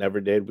 weeks.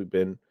 Never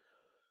did.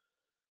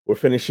 We're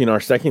finishing our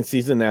second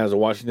season as a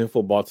Washington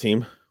football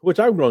team, which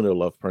I've grown to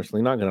love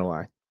personally. Not gonna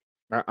lie,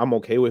 I'm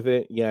okay with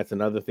it. Yeah, it's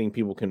another thing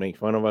people can make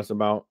fun of us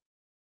about.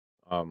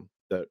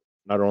 That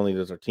not only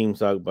does our team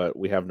suck, but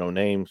we have no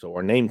name, so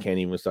our name can't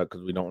even suck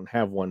because we don't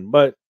have one.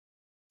 But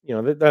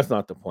that's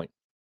not the point.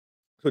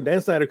 So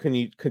Dan Snyder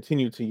can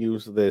continue to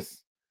use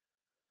this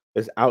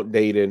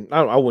outdated.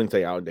 I wouldn't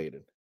say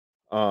outdated.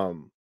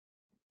 Um,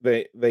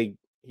 they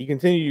he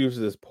continued to use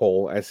this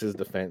poll as his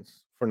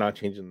defense for not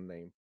changing the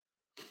name.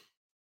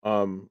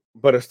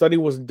 But a study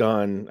was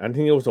done. I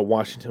think it was a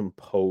Washington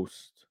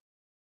Post.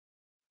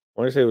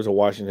 I want to say it was a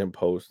Washington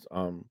Post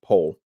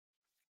poll.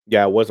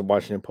 Yeah, it was a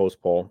Washington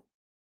Post poll.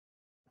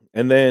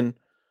 And then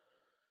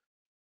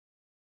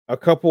a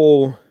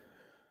couple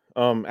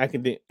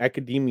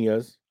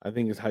academias, I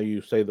think is how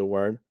you say the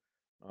word.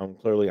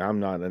 Clearly I'm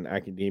not an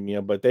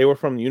academia, but they were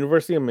from the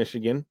University of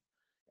Michigan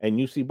and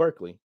UC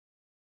Berkeley.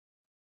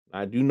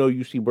 I do know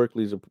UC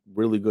Berkeley is a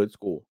really good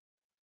school.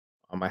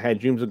 I had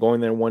dreams of going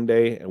there one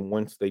day, and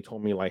once they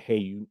told me like, "Hey,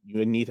 you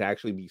need to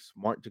actually be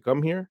smart to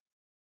come here,"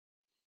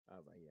 I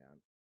was like, "Yeah,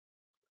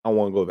 I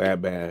want to go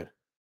that bad."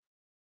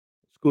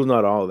 School's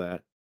not all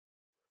that,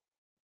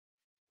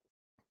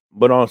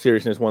 but in all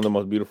seriousness, one of the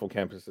most beautiful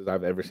campuses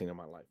I've ever seen in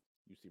my life,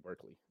 UC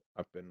Berkeley,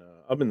 up in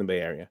the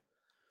Bay Area.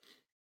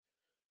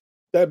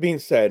 That being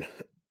said,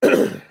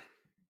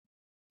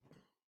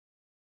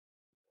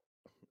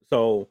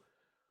 so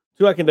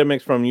two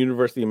academics from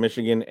University of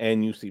Michigan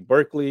and UC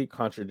Berkeley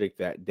contradict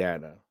that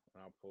data.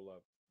 I'll pull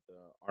up the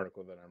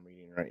article that I'm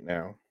reading right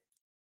now.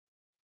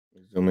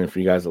 Zoom in for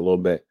you guys a little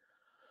bit.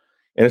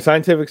 In a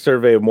scientific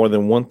survey of more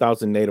than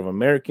 1,000 Native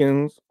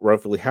Americans,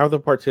 roughly half the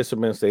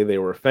participants say they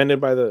were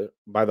offended by the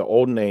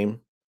old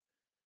name.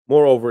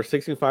 Moreover,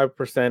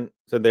 65%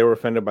 said they were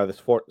offended by the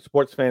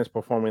sports fans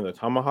performing the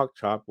tomahawk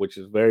chop, which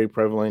is very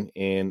prevalent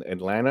in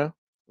Atlanta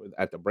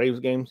at the Braves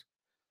games,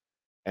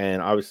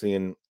 and obviously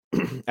in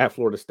at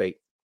Florida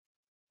State.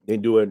 They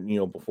do it,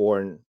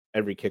 before and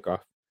every kickoff.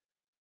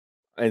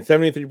 And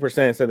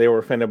 73% said they were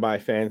offended by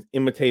fans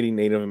imitating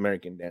Native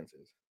American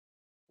dances,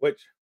 which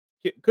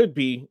could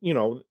be,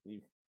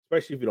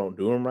 especially if you don't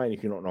do them right,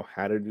 if you don't know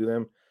how to do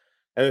them.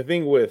 And the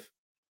thing with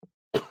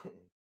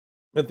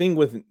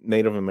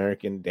Native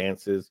American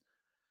dances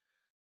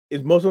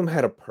is most of them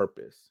had a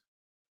purpose.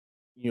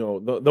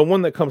 The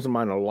one that comes to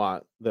mind a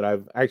lot that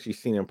I've actually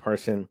seen in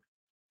person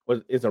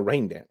is a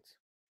rain dance.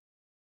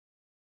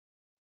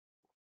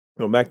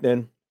 Back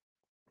then,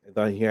 I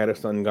thought he had a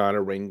sun god, a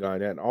rain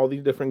god, had all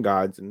these different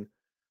gods, and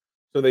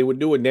so they would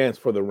do a dance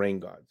for the rain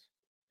gods.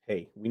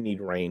 Hey, we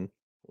need rain.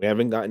 We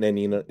haven't gotten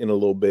any in a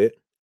little bit.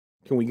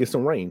 Can we get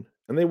some rain?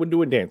 And they would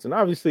do a dance. And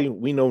obviously,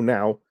 we know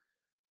now,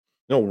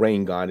 no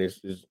rain god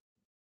is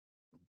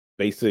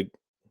basic,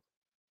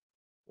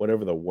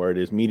 whatever the word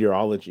is,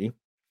 meteorology.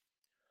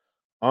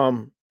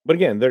 But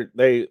again,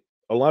 they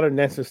a lot of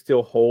dances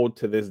still hold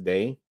to this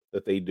day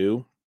that they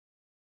do.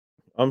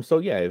 So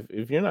yeah,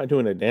 if you're not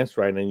doing a dance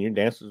right and your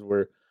dances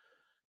were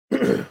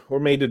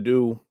made to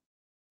do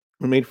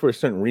were made for a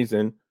certain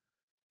reason,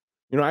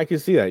 I can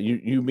see that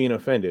you being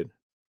offended.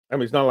 I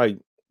mean, it's not like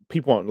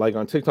people like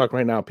on TikTok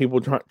right now,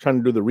 people trying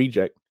to do the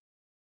reject,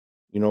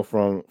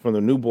 from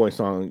the New Boy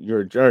song, "You're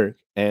a Jerk,"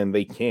 and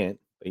they can't.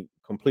 They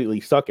completely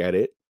suck at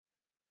it.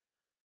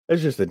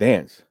 It's just a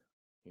dance.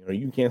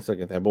 You can't suck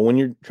at that. But when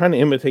you're trying to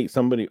imitate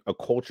a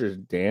culture's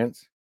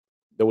dance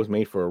that was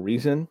made for a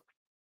reason,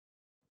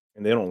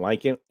 and they don't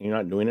like it, you're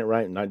not doing it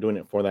right, not doing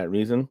it for that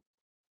reason,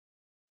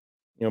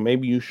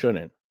 maybe you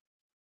shouldn't.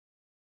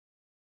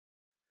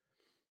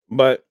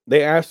 But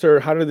they asked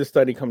her, how did this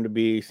study come to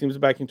be? Seems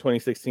back in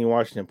 2016,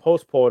 Washington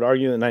Post poll would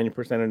argue that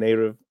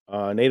 90%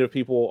 of Native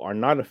people are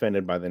not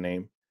offended by the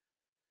name.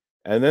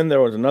 And then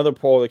there was another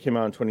poll that came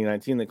out in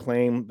 2019 that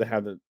claimed they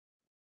had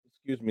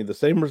the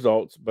same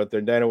results, but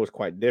their data was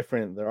quite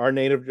different. There are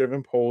Native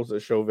driven polls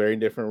that show very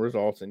different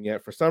results, and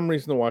yet for some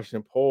reason the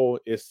Washington poll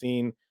is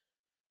seen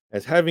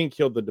as having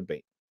killed the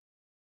debate.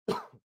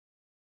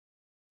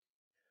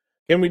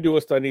 Can we do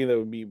a study that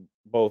would be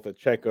both a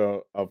check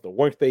of the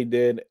work they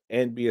did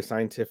and be a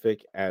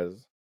scientific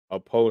as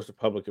opposed to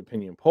public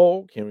opinion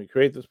poll? Can we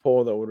create this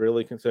poll that would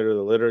really consider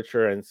the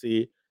literature and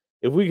see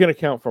if we can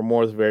account for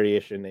more of the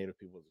variation in Native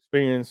people's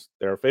experience?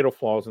 There are fatal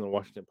flaws in the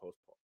Washington Post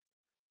poll.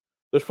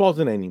 There's flaws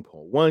in any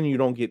poll. One, you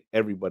don't get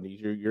everybody.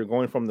 You're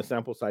going from the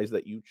sample size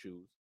that you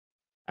choose.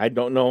 I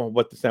don't know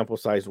what the sample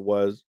size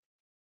was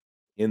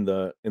in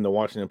the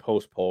Washington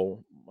Post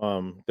poll.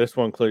 This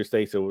one clearly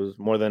states it was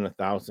more than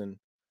 1,000,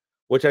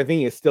 which I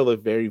think is still a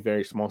very,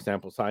 very small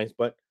sample size,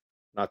 but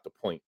not the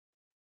point.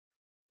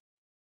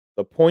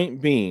 The point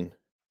being,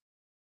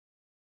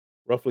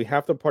 roughly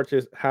half the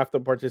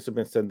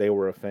participants said they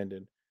were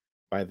offended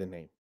by the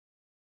name.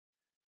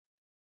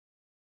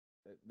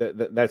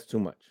 That's too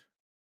much.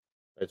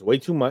 That's way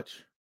too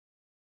much.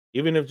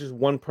 Even if just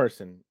one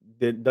person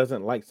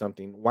doesn't like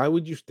something, why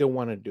would you still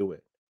want to do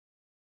it?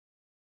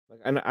 Like,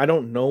 and I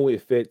don't know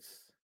if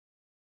it's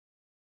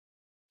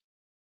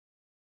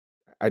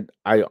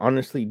I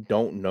honestly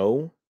don't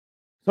know.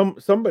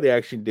 Somebody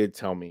actually did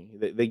tell me.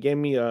 They gave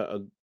me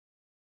a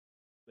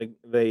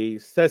they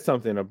said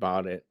something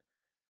about it,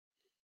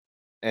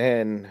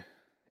 and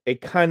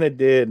it kinda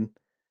did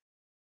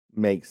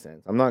make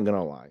sense. I'm not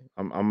gonna lie.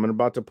 I'm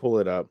about to pull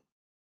it up.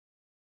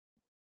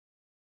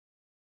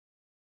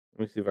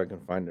 Let me see if I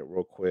can find it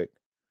real quick.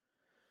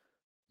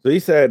 So he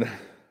said,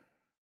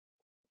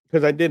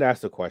 because I did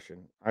ask the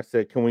question. I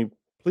said, "Can we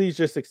please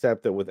just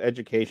accept that with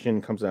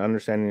education comes an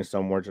understanding that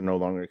some words are no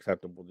longer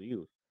acceptable to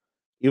use?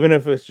 Even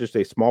if it's just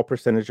a small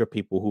percentage of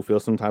people who feel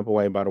some type of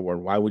way about a word,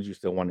 why would you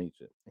still want to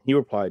use it?" He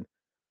replied,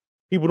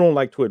 "People don't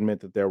like to admit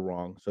that they're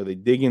wrong, so they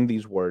dig in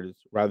these words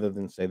rather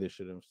than say they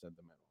shouldn't have said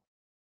them at all."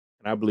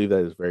 And I believe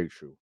that is very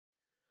true.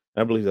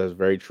 I believe that is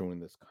very true in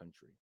this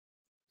country,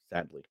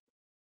 sadly.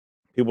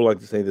 People like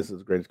to say this is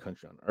the greatest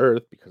country on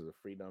earth because of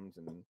freedoms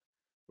and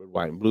red,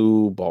 white, and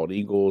blue, bald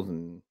eagles,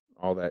 and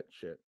all that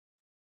shit.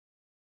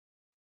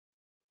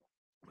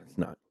 It's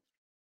not.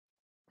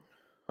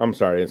 I'm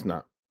sorry, it's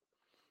not.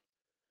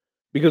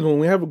 Because when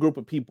we have a group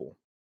of people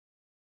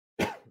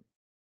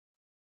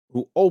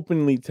who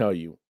openly tell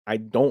you, I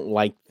don't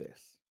like this,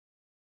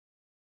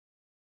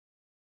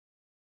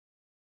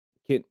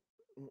 kid,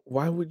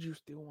 why would you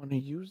still want to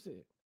use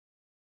it?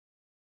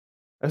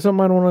 That's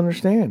something I don't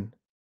understand.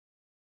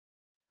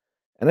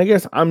 And I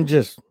guess I don't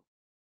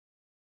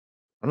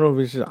know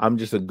if it's just I'm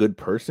just a good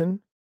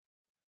person.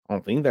 I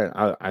don't think that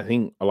I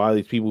think a lot of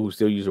these people who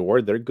still use the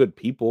word, they're good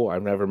people.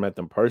 I've never met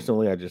them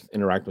personally. I just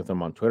interact with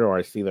them on Twitter or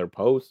I see their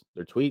posts,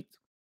 their tweets.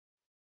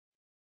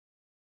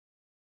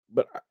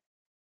 But I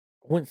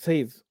wouldn't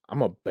say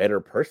I'm a better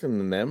person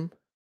than them.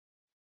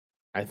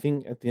 I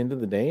think at the end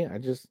of the day,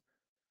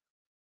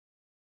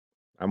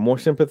 I'm more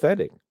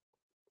sympathetic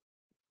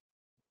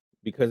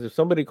because if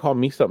somebody called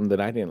me something that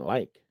I didn't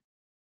like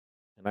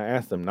and I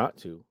asked them not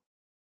to,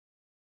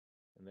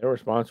 and their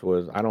response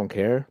was, I don't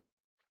care,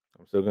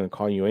 I'm still gonna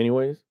call you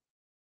anyways.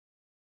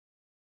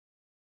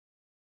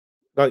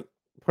 Like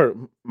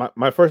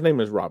my first name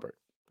is Robert.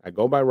 I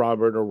go by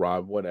Robert or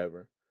Rob,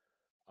 whatever.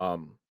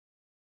 Um,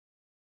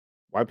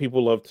 why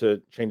people love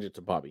to change it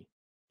to Bobby?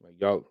 Like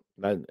y'all,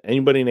 not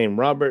anybody named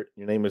Robert,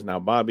 your name is now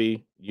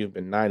Bobby. You've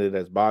been knighted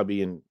as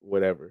Bobby and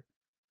whatever.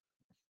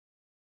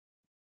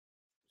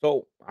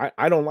 So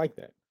I don't like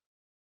that.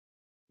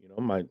 You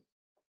know,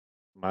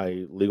 my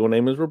legal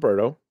name is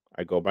Roberto.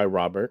 I go by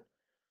Robert.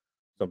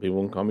 Some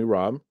people can call me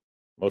Rob.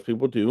 Most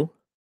people do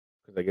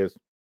because I guess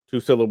two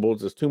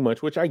syllables is too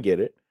much, which I get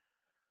it.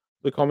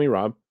 They call me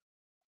Rob.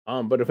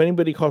 But if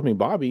anybody calls me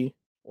Bobby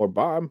or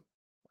Bob,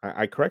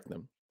 I correct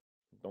them.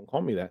 Don't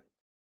call me that.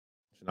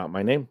 It's not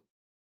my name.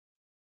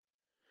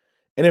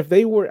 And if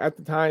they were at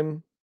the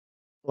time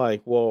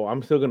like, well,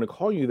 I'm still gonna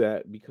call you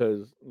that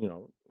because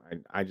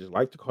I just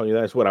like to call you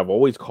that. That's what I've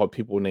always called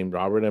people named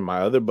Robert. And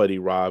my other buddy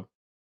Rob,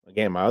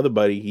 again, my other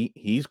buddy,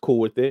 he's cool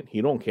with it.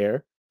 He don't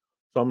care.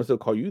 So I'm gonna still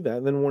call you that.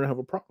 And then we're gonna have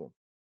a problem.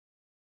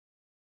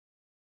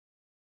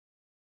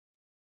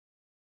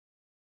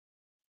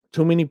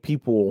 Too many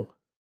people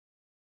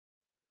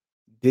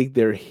dig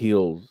their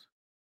heels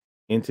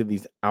into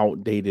these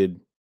outdated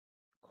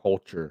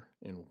culture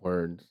and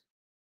words,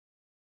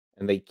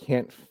 and they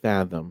can't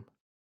fathom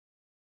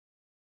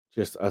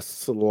just a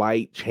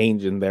slight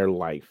change in their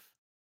life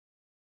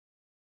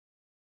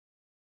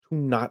to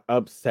not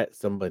upset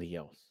somebody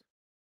else.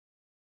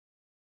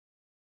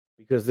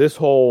 Because this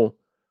whole,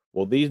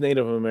 well, these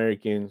Native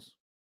Americans,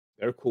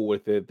 they're cool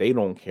with it. They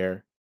don't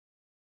care.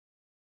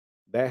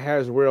 That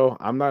has real,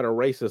 I'm not a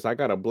racist. I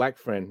got a black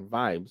friend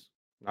vibes.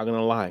 Not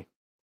gonna lie.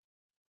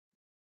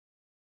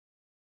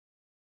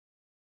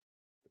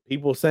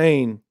 People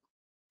saying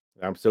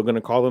I'm still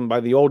gonna call them by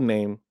the old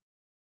name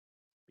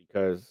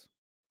because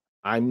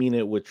I mean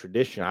it with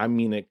tradition. I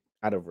mean it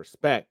out of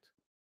respect.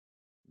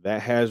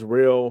 That has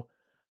real,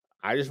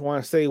 I just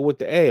want to say it with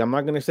the A. I'm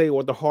not gonna say it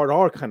with the hard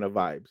R kind of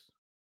vibes.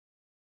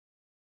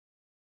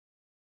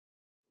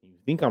 You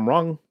think I'm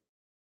wrong?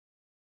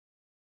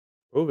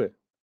 Prove it.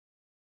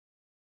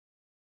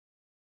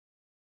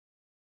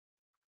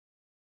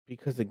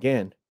 Because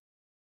again,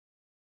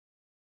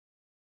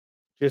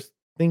 just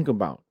think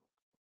about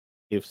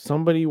if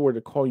somebody were to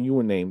call you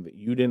a name that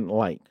you didn't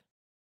like,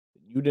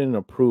 that you didn't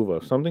approve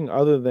of, something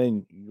other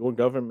than your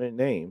government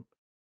name,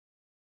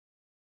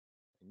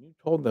 and you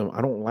told them,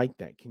 I don't like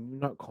that. Can you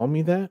not call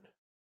me that?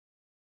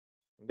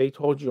 They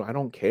told you, I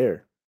don't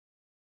care.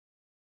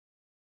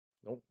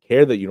 I don't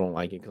care that you don't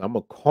like it because I'm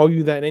going to call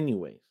you that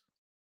anyways.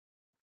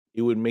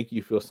 It would make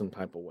you feel some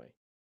type of way,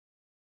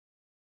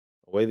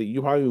 a way that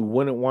you probably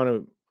wouldn't want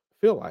to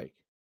feel like.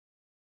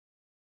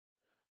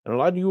 And a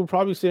lot of you would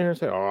probably sit here and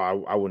say,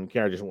 oh, I wouldn't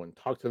care. I just wouldn't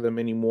talk to them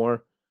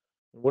anymore.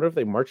 What if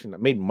they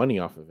merchant made money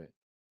off of it?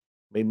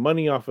 Made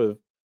money off of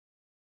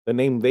the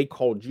name they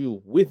called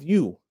you with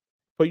you.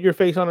 Put your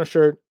face on a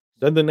shirt,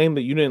 said the name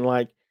that you didn't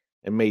like,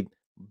 and made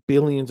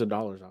billions of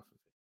dollars off of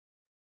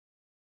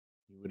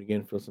it. You would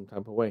again feel some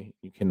type of way.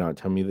 You cannot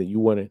tell me that you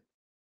wouldn't.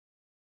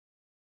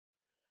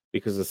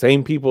 Because the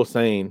same people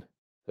saying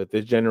that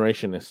this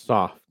generation is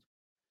soft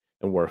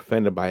and we're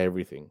offended by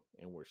everything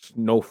and we're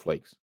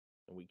snowflakes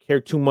and we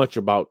care too much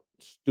about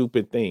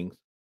stupid things,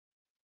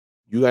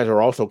 you guys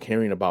are also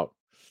caring about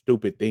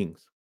stupid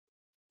things.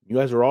 You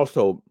guys are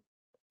also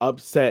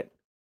upset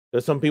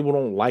that some people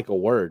don't like a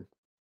word.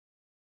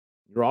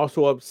 You're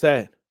also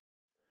upset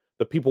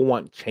that people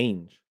want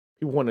change.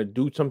 People want to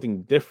do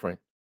something different.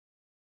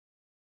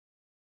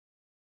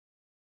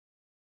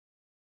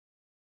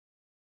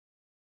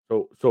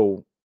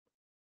 So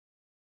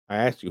I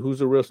ask you, who's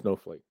the real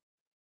snowflake?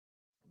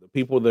 The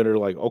people that are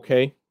like,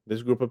 okay,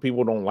 this group of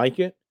people don't like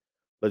it.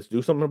 Let's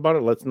do something about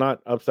it. Let's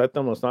not upset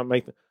them.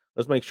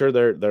 Let's make sure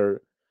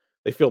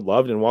they feel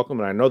loved and welcome.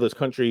 And I know this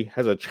country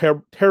has a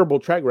terrible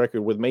track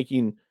record with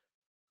making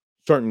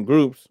certain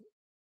groups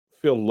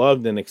feel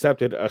loved and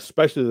accepted,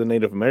 especially the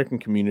Native American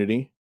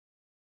community.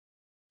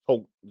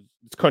 So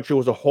this country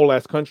was a whole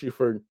ass country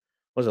for,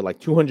 was it like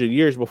 200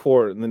 years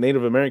before the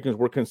Native Americans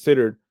were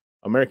considered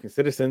American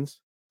citizens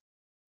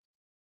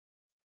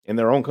in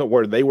their own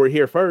where they were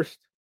here first.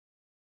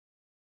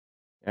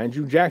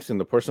 Andrew Jackson,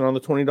 the person on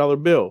the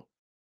 $20 bill,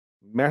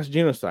 mass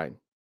genocide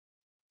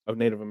of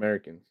Native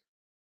Americans,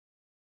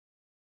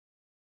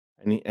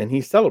 and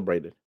he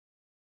celebrated.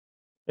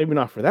 Maybe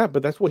not for that,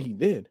 but that's what he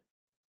did.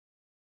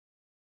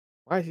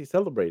 Why is he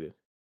celebrated?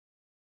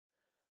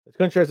 This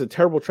country has a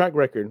terrible track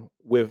record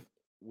with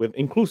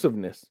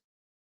inclusiveness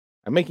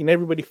and making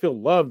everybody feel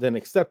loved and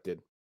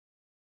accepted.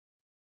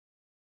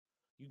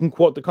 You can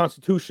quote the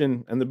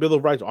Constitution and the Bill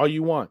of Rights all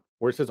you want,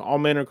 where it says all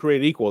men are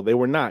created equal. They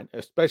were not,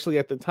 especially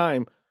at the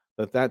time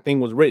that thing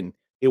was written.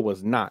 It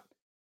was not.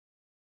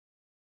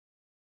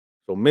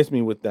 So miss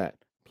me with that,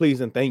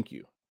 please and thank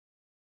you.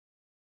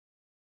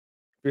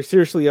 If you're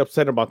seriously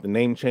upset about the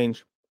name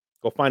change,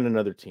 go find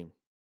another team.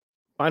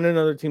 Find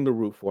another team to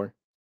root for.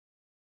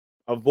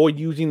 Avoid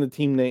using the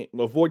team name.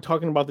 Avoid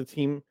talking about the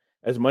team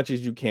as much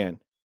as you can.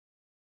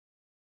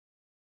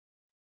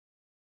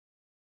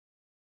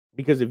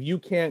 Because if you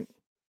can't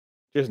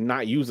just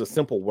not use a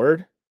simple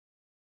word,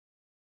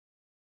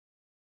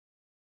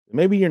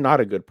 maybe you're not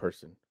a good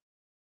person.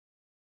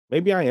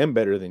 Maybe I am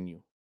better than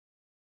you.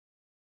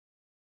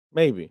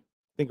 Maybe.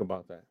 Think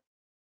about that.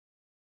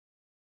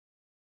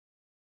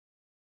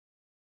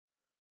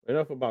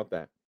 Enough about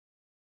that.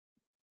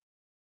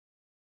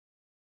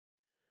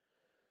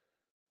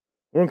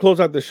 We're gonna close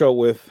out the show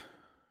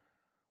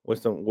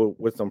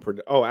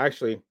oh,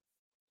 actually,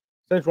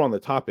 since we're on the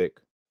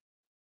topic,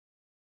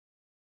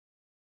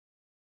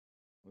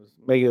 let's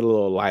make it a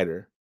little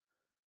lighter.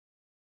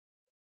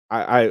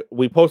 I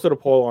we posted a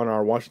poll on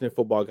our Washington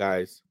Football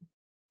Guys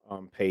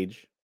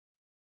page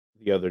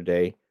the other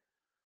day.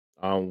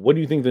 What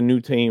do you think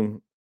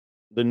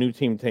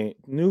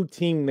new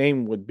team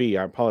name would be?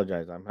 I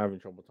apologize. I'm having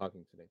trouble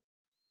talking today.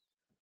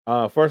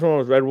 First one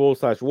was Red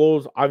Wolves slash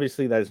Wolves.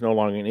 Obviously, that is no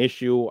longer an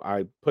issue.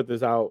 I put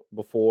this out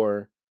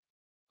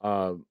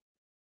uh,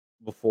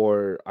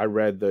 before I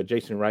read the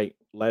Jason Wright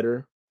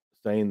letter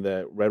saying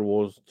that Red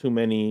Wolves too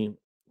many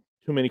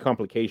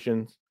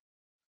complications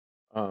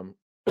um,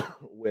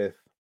 with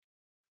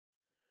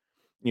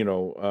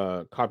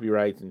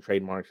copyrights and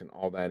trademarks and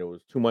all that. It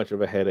was too much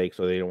of a headache,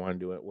 so they didn't want to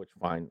do it. Which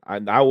fine.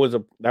 That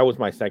was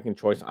my second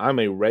choice. I'm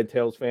a Red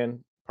Tails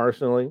fan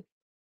personally.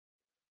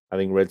 I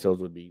think Red Tails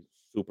would be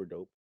super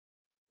dope.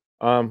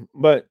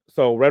 But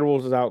so Red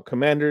Wolves is out.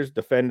 Commanders,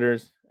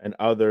 Defenders, and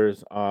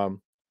others.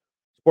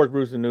 Sports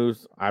Brews and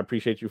News. I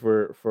appreciate you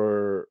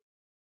for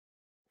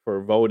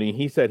voting.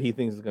 He said he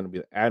thinks it's going to be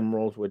the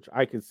Admirals, which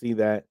I could see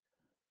that.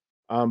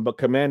 But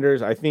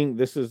Commanders, I think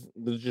this is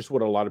just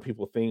what a lot of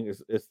people think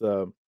is it's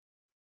the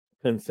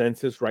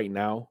consensus right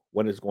now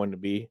what it's going to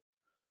be.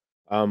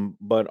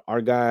 But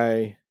our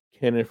guy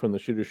Kenneth from the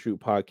Shooter Shoot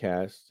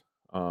podcast,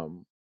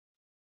 um,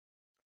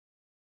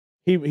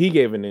 he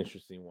gave an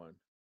interesting one.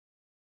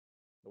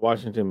 The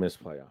Washington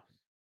missed playoffs.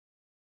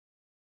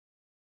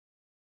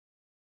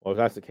 Well, if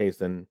that's the case,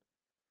 then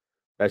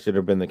that should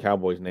have been the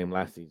Cowboys' name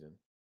last season.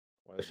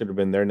 Or that should have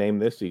been their name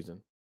this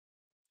season.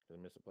 They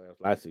missed the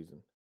playoffs last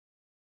season.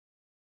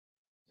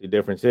 The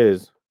difference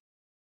is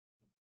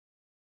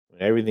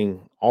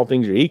when all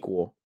things are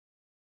equal,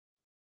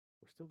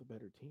 we're still the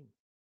better team.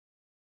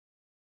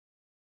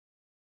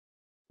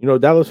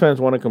 Dallas fans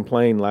want to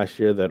complain last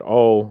year that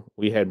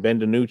we had Ben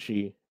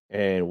DiNucci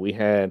and we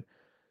had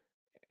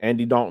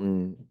Andy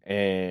Dalton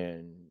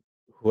and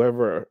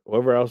whoever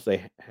else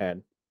they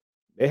had.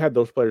 They had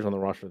those players on the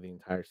roster the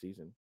entire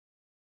season.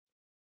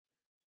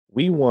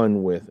 We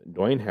won with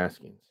Dwayne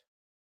Haskins,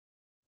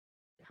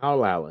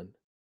 Kyle Allen,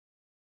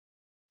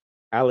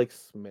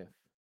 Alex Smith,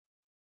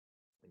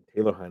 and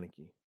Taylor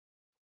Heineke.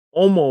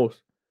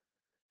 Almost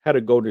had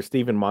to go to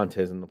Steven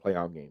Montez in the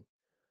playoff game.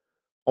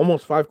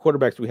 Almost 5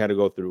 quarterbacks we had to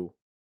go through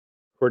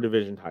for a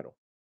division title.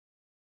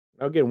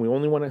 Now again, we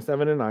only won at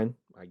 7-9.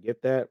 I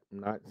get that. I'm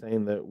not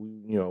saying that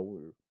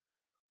we're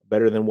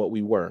better than what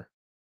we were.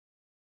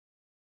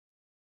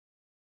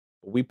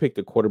 But we picked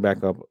a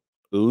quarterback up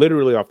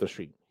literally off the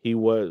street. He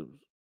was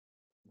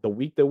the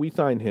week that we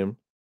signed him,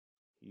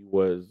 he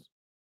was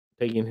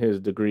taking his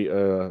degree,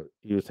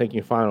 he was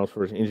taking finals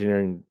for his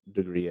engineering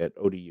degree at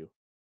ODU.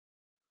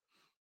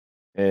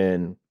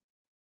 And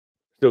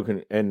Still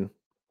can and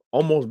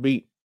almost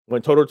beat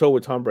went toe to toe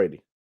with Tom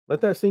Brady.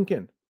 Let that sink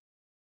in.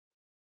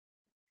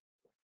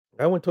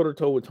 I went toe to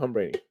toe with Tom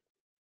Brady.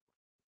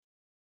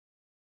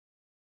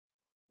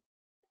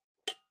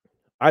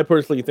 I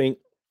personally think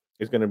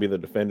it's going to be the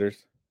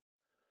defenders.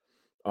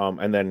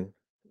 And then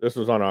this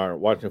was on our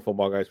watching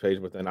football guys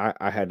page, but then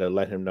I had to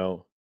let him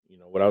know,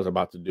 what I was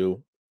about to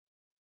do.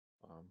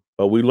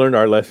 But we learned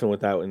our lesson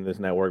with that in this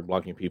network,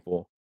 blocking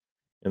people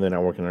in the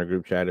network in our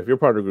group chat. If you're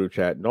part of the group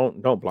chat,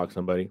 don't block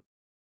somebody.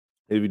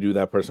 If you do,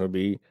 that person will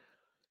be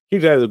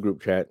kicked out of the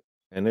group chat,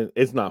 and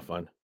it's not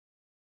fun.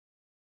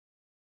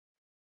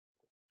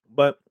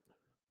 But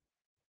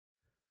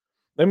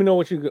let me know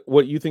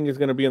what you think is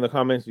going to be in the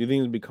comments. Do you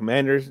think it's going to be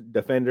commanders,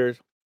 defenders,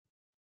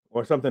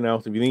 or something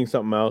else? If you think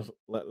something else,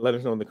 let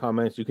us know in the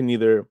comments. You can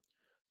either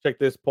check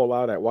this poll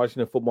out at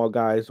Washington Football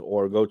Guys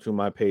or go to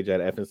my page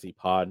at FNC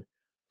Pod.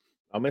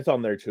 It's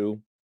on there too.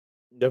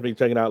 Definitely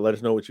check it out. Let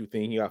us know what you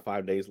think. You got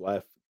 5 days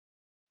left.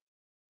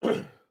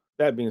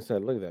 That being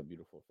said, look at that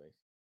beautiful face.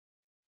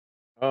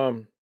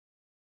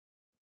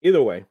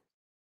 Either way, I'm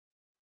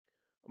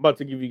about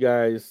to give you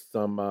guys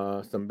some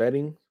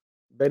betting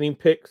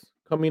picks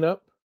coming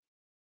up.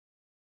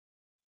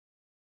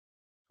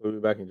 We'll be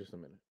back in just a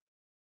minute.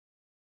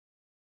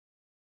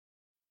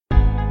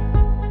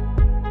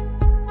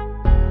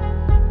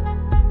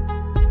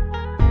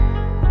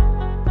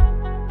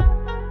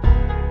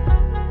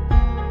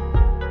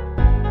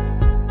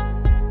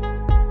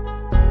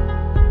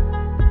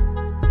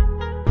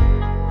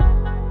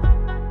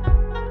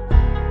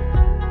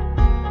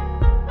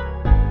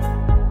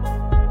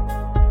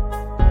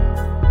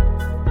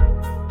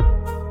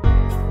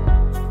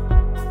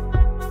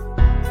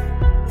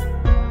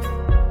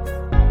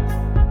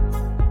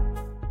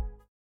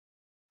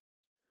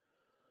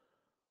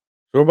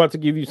 So we're about to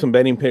give you some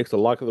betting picks, a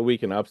lock of the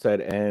week, and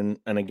upset, and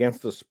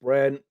against the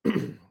spread.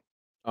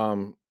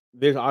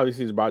 This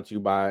obviously is brought to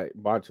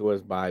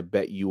us by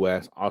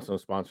BetUS, also a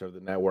sponsor of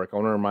the network. I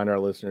want to remind our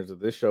listeners that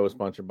this show is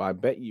sponsored by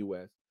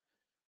BetUS.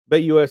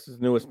 BetUS is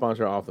the newest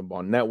sponsor off the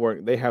ball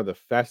network. They have the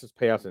fastest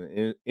payouts in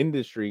the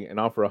industry and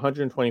offer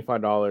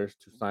 $125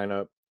 to sign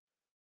up.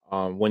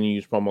 When you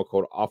use promo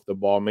code off the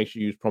ball, make sure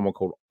you use promo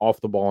code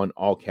off the ball in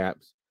all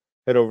caps.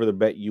 Head over to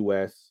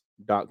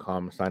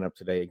betus.com and sign up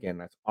today. Again,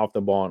 that's off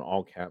the ball in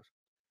all caps.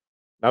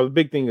 Now, the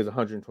big thing is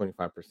 125%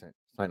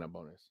 sign up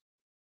bonus.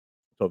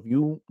 So if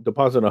you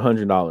deposit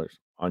 $100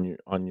 on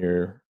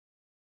your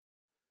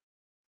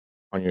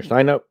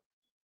sign up,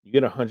 you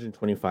get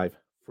 125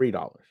 free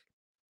dollars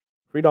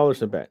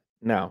to bet.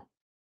 Now,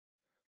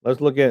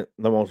 let's look at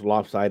the most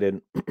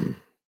lopsided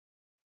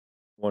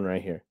one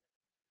right here.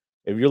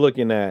 If you're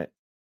looking at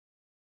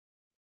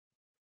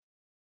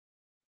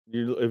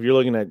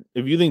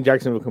if you think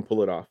Jacksonville can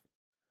pull it off,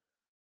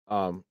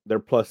 they're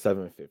plus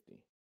 750.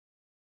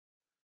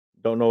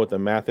 Don't know what the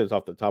math is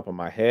off the top of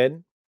my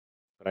head,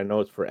 but I know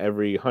it's for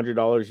every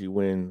 $100 you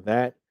win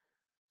that.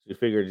 So you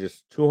figure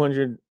just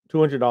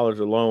 $200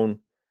 alone,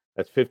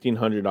 that's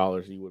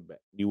 $1,500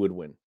 you would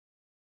win.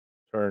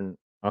 Turn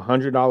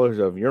 $100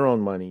 of your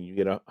own money, you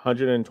get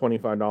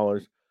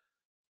 $125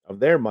 of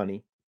their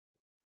money.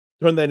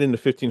 Turn that into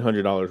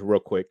 $1,500 real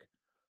quick,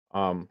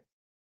 um,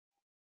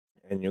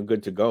 and you're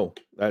good to go.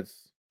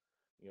 That's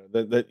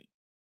that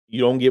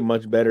you don't get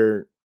much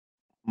better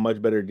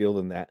deal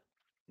than that.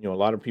 A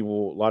lot of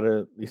people, a lot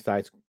of these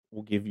sites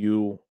will give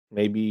you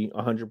maybe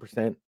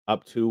 100%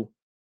 up to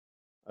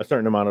a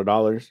certain amount of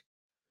dollars.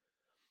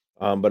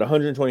 But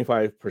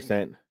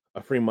 125%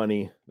 of free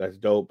money, that's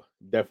dope.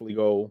 Definitely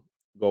go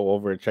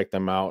over and check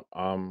them out.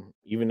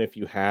 Even if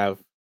you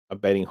have a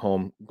betting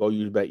home, go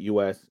use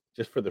BetUS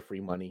just for the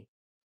free money.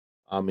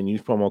 And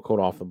use promo code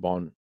off the ball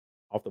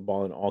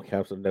in all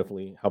caps will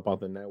definitely help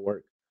out the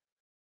network.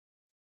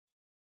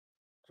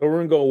 So we're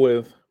gonna go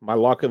with my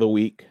lock of the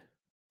week.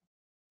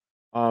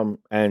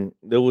 And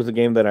there was a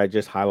game that I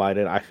just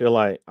highlighted. I feel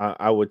like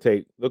I would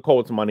take the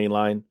Colts money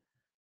line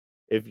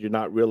if you're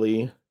not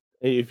really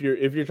if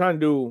you're trying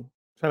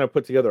to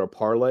put together a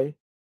parlay,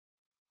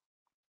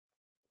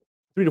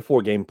 3 to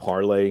 4 game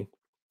parlay.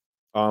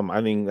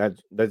 I think that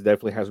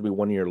definitely has to be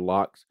one of your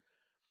locks.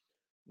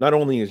 Not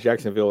only is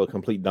Jacksonville a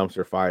complete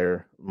dumpster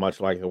fire,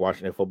 much like the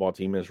Washington football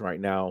team is right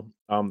now,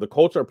 the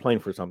Colts are playing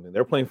for something.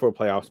 They're playing for a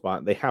playoff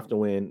spot. They have to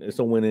win. It's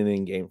a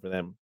win-in game for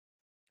them.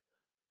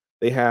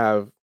 They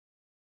have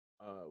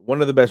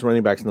one of the best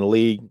running backs in the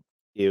league.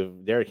 If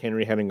Derrick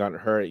Henry hadn't gotten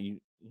hurt,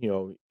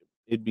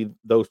 it'd be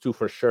those two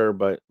for sure.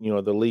 But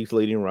the league's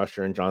leading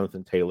rusher and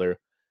Jonathan Taylor.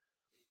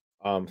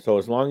 So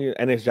as long as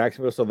and it's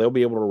Jacksonville, so they'll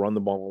be able to run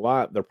the ball a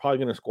lot. They're probably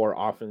going to score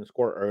often,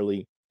 score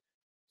early,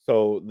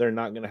 so they're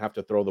not going to have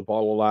to throw the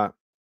ball a lot,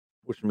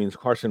 which means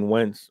Carson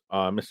Wentz,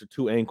 Mr.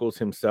 Two Ankles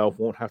himself,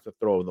 won't have to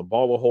throw the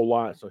ball a whole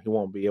lot, so he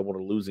won't be able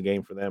to lose a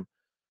game for them.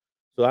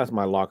 So that's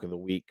my lock of the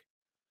week.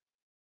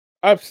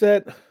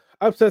 Upset,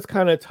 upset's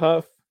kind of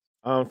tough.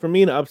 For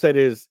me, an upset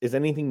is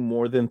anything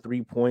more than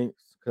 3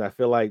 points because I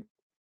feel like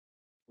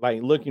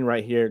looking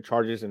right here,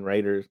 Chargers and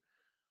Raiders,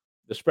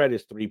 the spread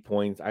is 3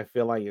 points. I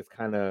feel like it's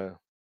kind of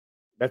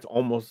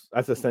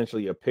That's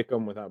essentially a pick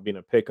 'em without being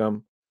a pick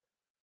 'em.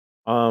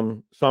 So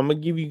I'm gonna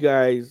give you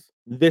guys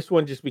this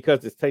one just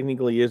because it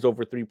technically is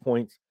over 3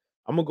 points.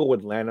 I'm gonna go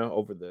with Atlanta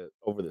over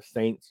the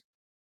Saints.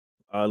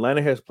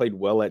 Atlanta has played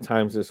well at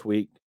times this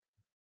week.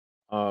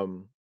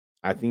 Um,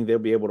 I think they'll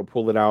be able to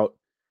pull it out.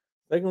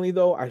 Secondly,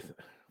 though,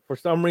 for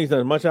some reason,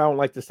 as much as I don't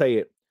like to say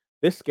it,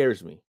 this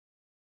scares me.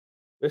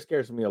 This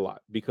scares me a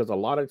lot because a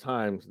lot of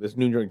times this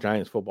New York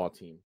Giants football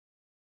team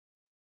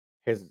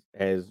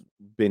has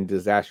been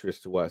disastrous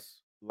to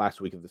us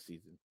last week of the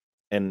season.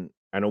 And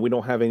I know we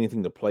don't have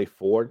anything to play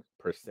for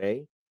per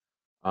se.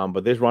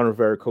 But this Ron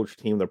Rivera coach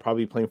team, they're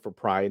probably playing for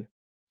pride.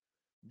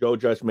 Joe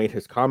Judge made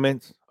his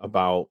comments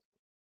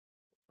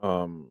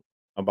um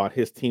about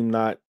his team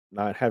not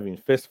having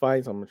fist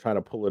fights. I'm gonna try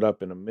to pull it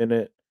up in a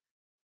minute.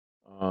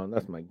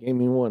 That's my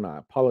gaming one. I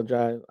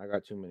apologize. I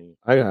got too many.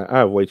 I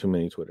have way too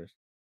many Twitters.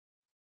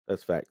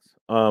 That's facts.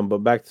 But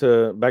back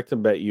to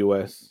Bet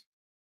US.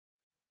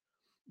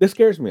 This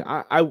scares me.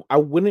 I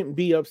wouldn't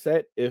be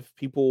upset if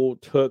people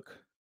took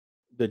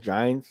the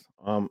Giants,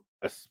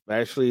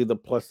 especially the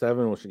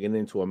 +7, which we'll get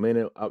into a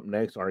minute. Up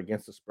next are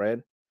against the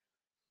spread.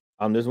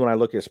 This is when I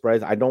look at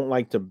spreads. I don't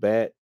like to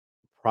bet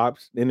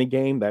props in the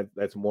game.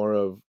 That's more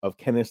of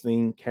Kenneth's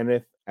thing.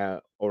 Kenneth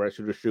or at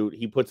Shooter Shoot.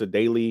 He puts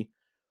a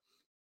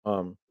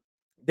um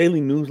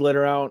daily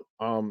newsletter out.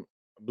 I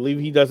believe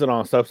he does it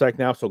on Substack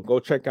now. So go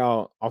check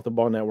out Off the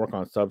Ball Network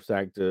on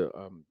Substack to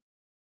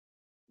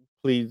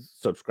please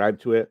subscribe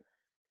to it.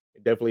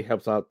 It definitely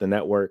helps out the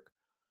network.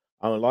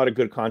 A lot of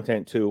good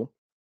content too.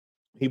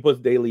 He puts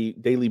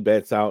daily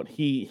bets out.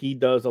 He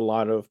does a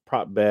lot of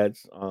prop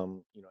bets.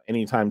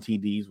 Anytime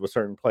TDs with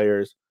certain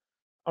players.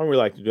 I don't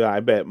really like to do that. I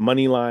bet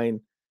money line,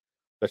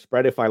 the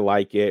spread if I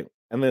like it,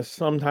 and then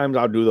sometimes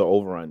I'll do the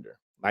over under.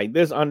 Like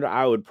this under,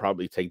 I would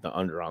probably take the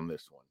under on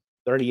this one.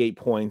 38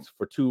 points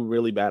for two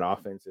really bad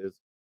offenses.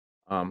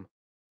 Um,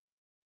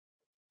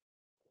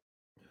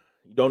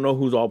 you don't know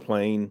who's all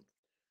playing,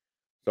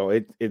 so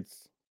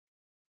it's.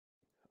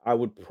 I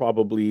would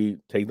probably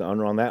take the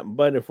under on that.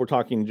 But if we're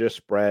talking just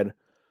spread,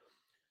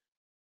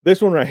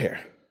 this one right here.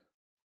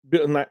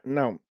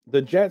 Now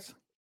the Jets,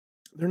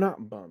 they're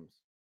not bums.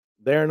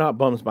 They're not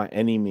bums by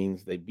any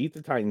means. They beat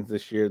the Titans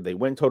this year. They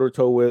went toe to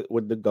toe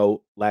with the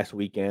GOAT last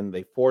weekend.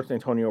 They forced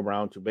Antonio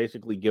Brown to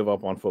basically give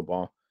up on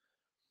football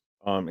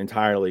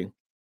entirely.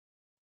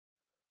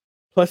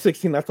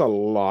 +16, that's a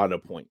lot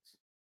of points.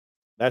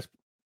 That's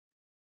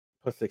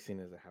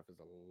 +16 is a half is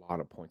a lot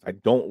of points. I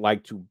don't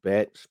like to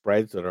bet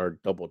spreads that are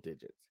double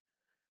digits.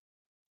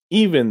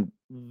 Even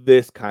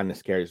this kind of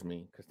scares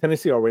me because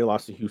Tennessee already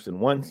lost to Houston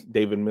once.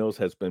 David Mills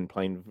has been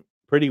playing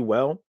pretty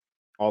well,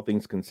 all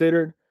things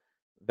considered.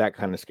 That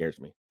kind of scares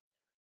me.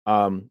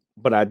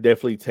 But I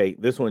definitely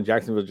take this one.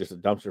 Jacksonville just a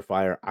dumpster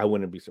fire. I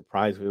wouldn't be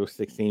surprised if it was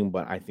 16,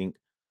 but I think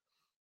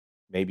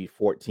maybe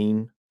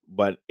 14.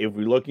 But if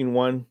we're looking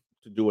one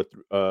to do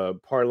a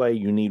parlay,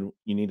 you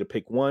need to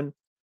pick one.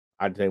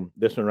 I'd say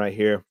this one right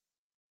here.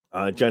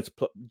 Jets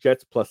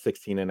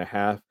 +16 and a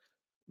half.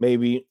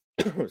 Maybe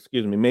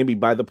excuse me, maybe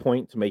by the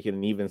point to make it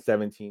an even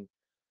 17.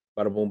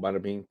 Bada boom,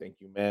 bada bing. Thank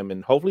you, ma'am.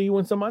 And hopefully you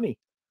win some money.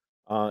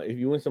 If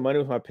you win some money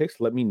with my picks,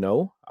 let me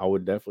know. I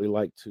would definitely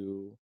like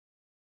to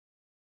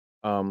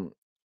um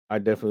I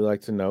definitely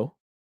like to know.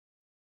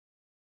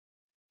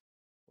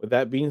 With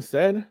that being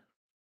said,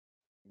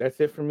 that's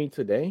it for me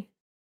today.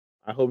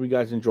 I hope you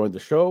guys enjoyed the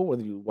show,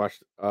 whether you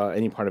watched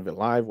any part of it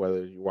live,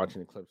 whether you're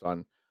watching the clips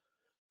on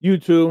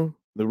YouTube,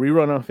 the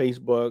rerun on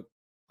Facebook,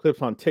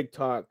 clips on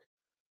TikTok.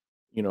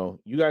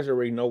 You guys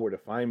already know where to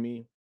find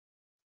me.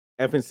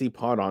 FNC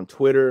Pod on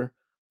Twitter,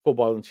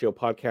 Football and Chill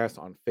Podcast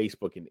on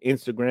Facebook and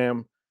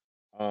Instagram,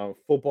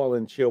 Football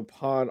and Chill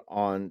Pod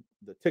on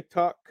the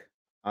TikTok.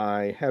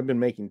 I have been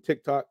making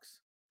TikToks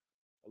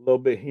a little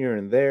bit here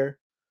and there.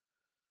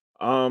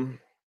 Um,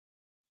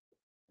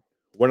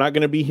 we're not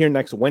going to be here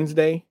next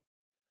Wednesday.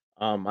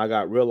 I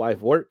got real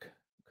life work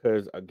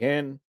because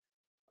again,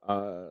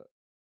 uh,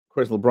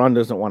 Chris LeBron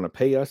doesn't want to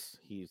pay us.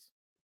 He's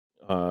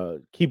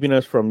keeping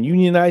us from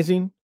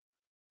unionizing.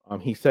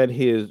 He said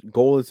his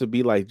goal is to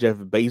be like Jeff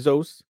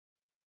Bezos.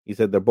 He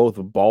said they're both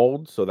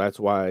bald, so that's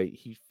why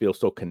he feels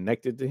so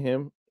connected to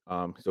him.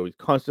 So he's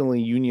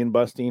constantly union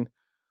busting,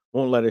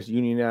 won't let us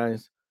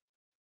unionize.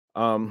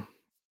 Um,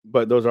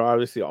 but those are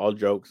obviously all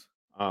jokes.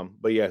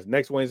 But yes,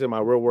 next Wednesday my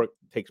real work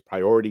takes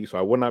priority, so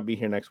I will not be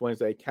here next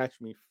Wednesday.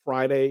 Catch me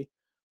Friday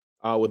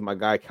with my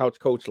guy Couch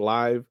Coach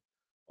live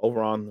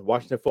over on the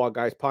Washington Football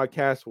Guys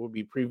podcast. We'll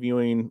be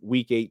previewing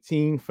Week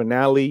 18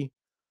 finale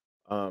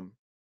um,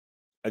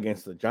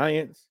 against the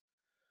Giants.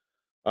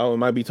 We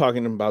might be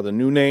talking about the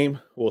new name.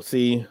 We'll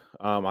see.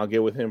 I'll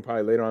get with him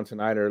probably later on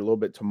tonight or a little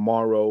bit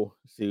tomorrow.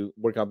 See,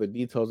 work out the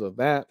details of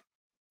that.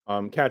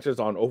 Catch us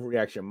on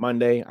Overreaction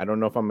Monday. I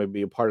don't know if I'm gonna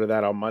be a part of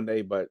that on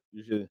Monday, but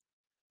usually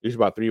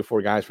about 3 or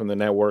 4 guys from the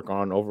network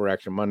on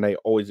Overreaction Monday.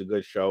 Always a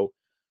good show.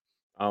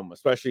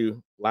 Especially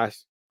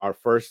our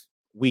first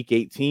week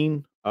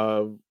 18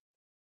 of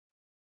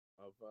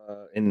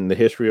in the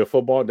history of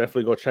football.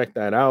 Definitely go check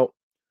that out.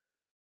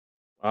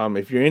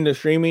 If you're into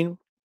streaming,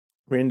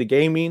 if you're into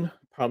gaming,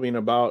 probably in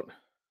about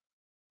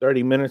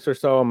 30 minutes or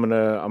so, I'm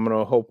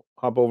gonna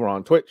hop over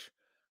on Twitch.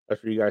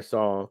 That's where you guys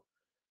saw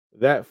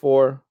that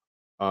for.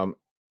 Um,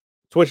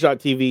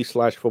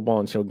 Twitch.tv/football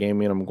and chill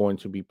gaming. I'm going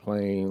to be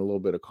playing a little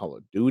bit of Call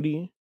of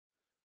Duty.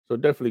 So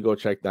definitely go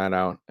check that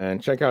out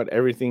and check out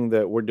everything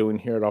that we're doing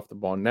here at Off the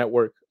Ball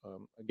Network.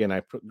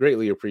 Again,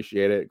 greatly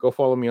appreciate it. Go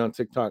follow me on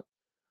TikTok.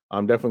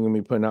 I'm definitely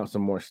gonna be putting out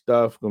some more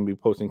stuff. Gonna be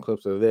posting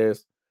clips of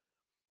this.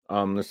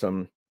 There's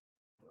some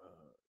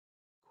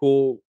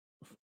cool,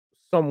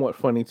 somewhat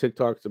funny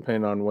TikToks,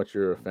 depending on what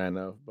you're a fan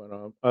of. But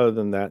other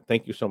than that,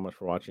 thank you so much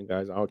for watching,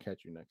 guys. I'll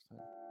catch you next time.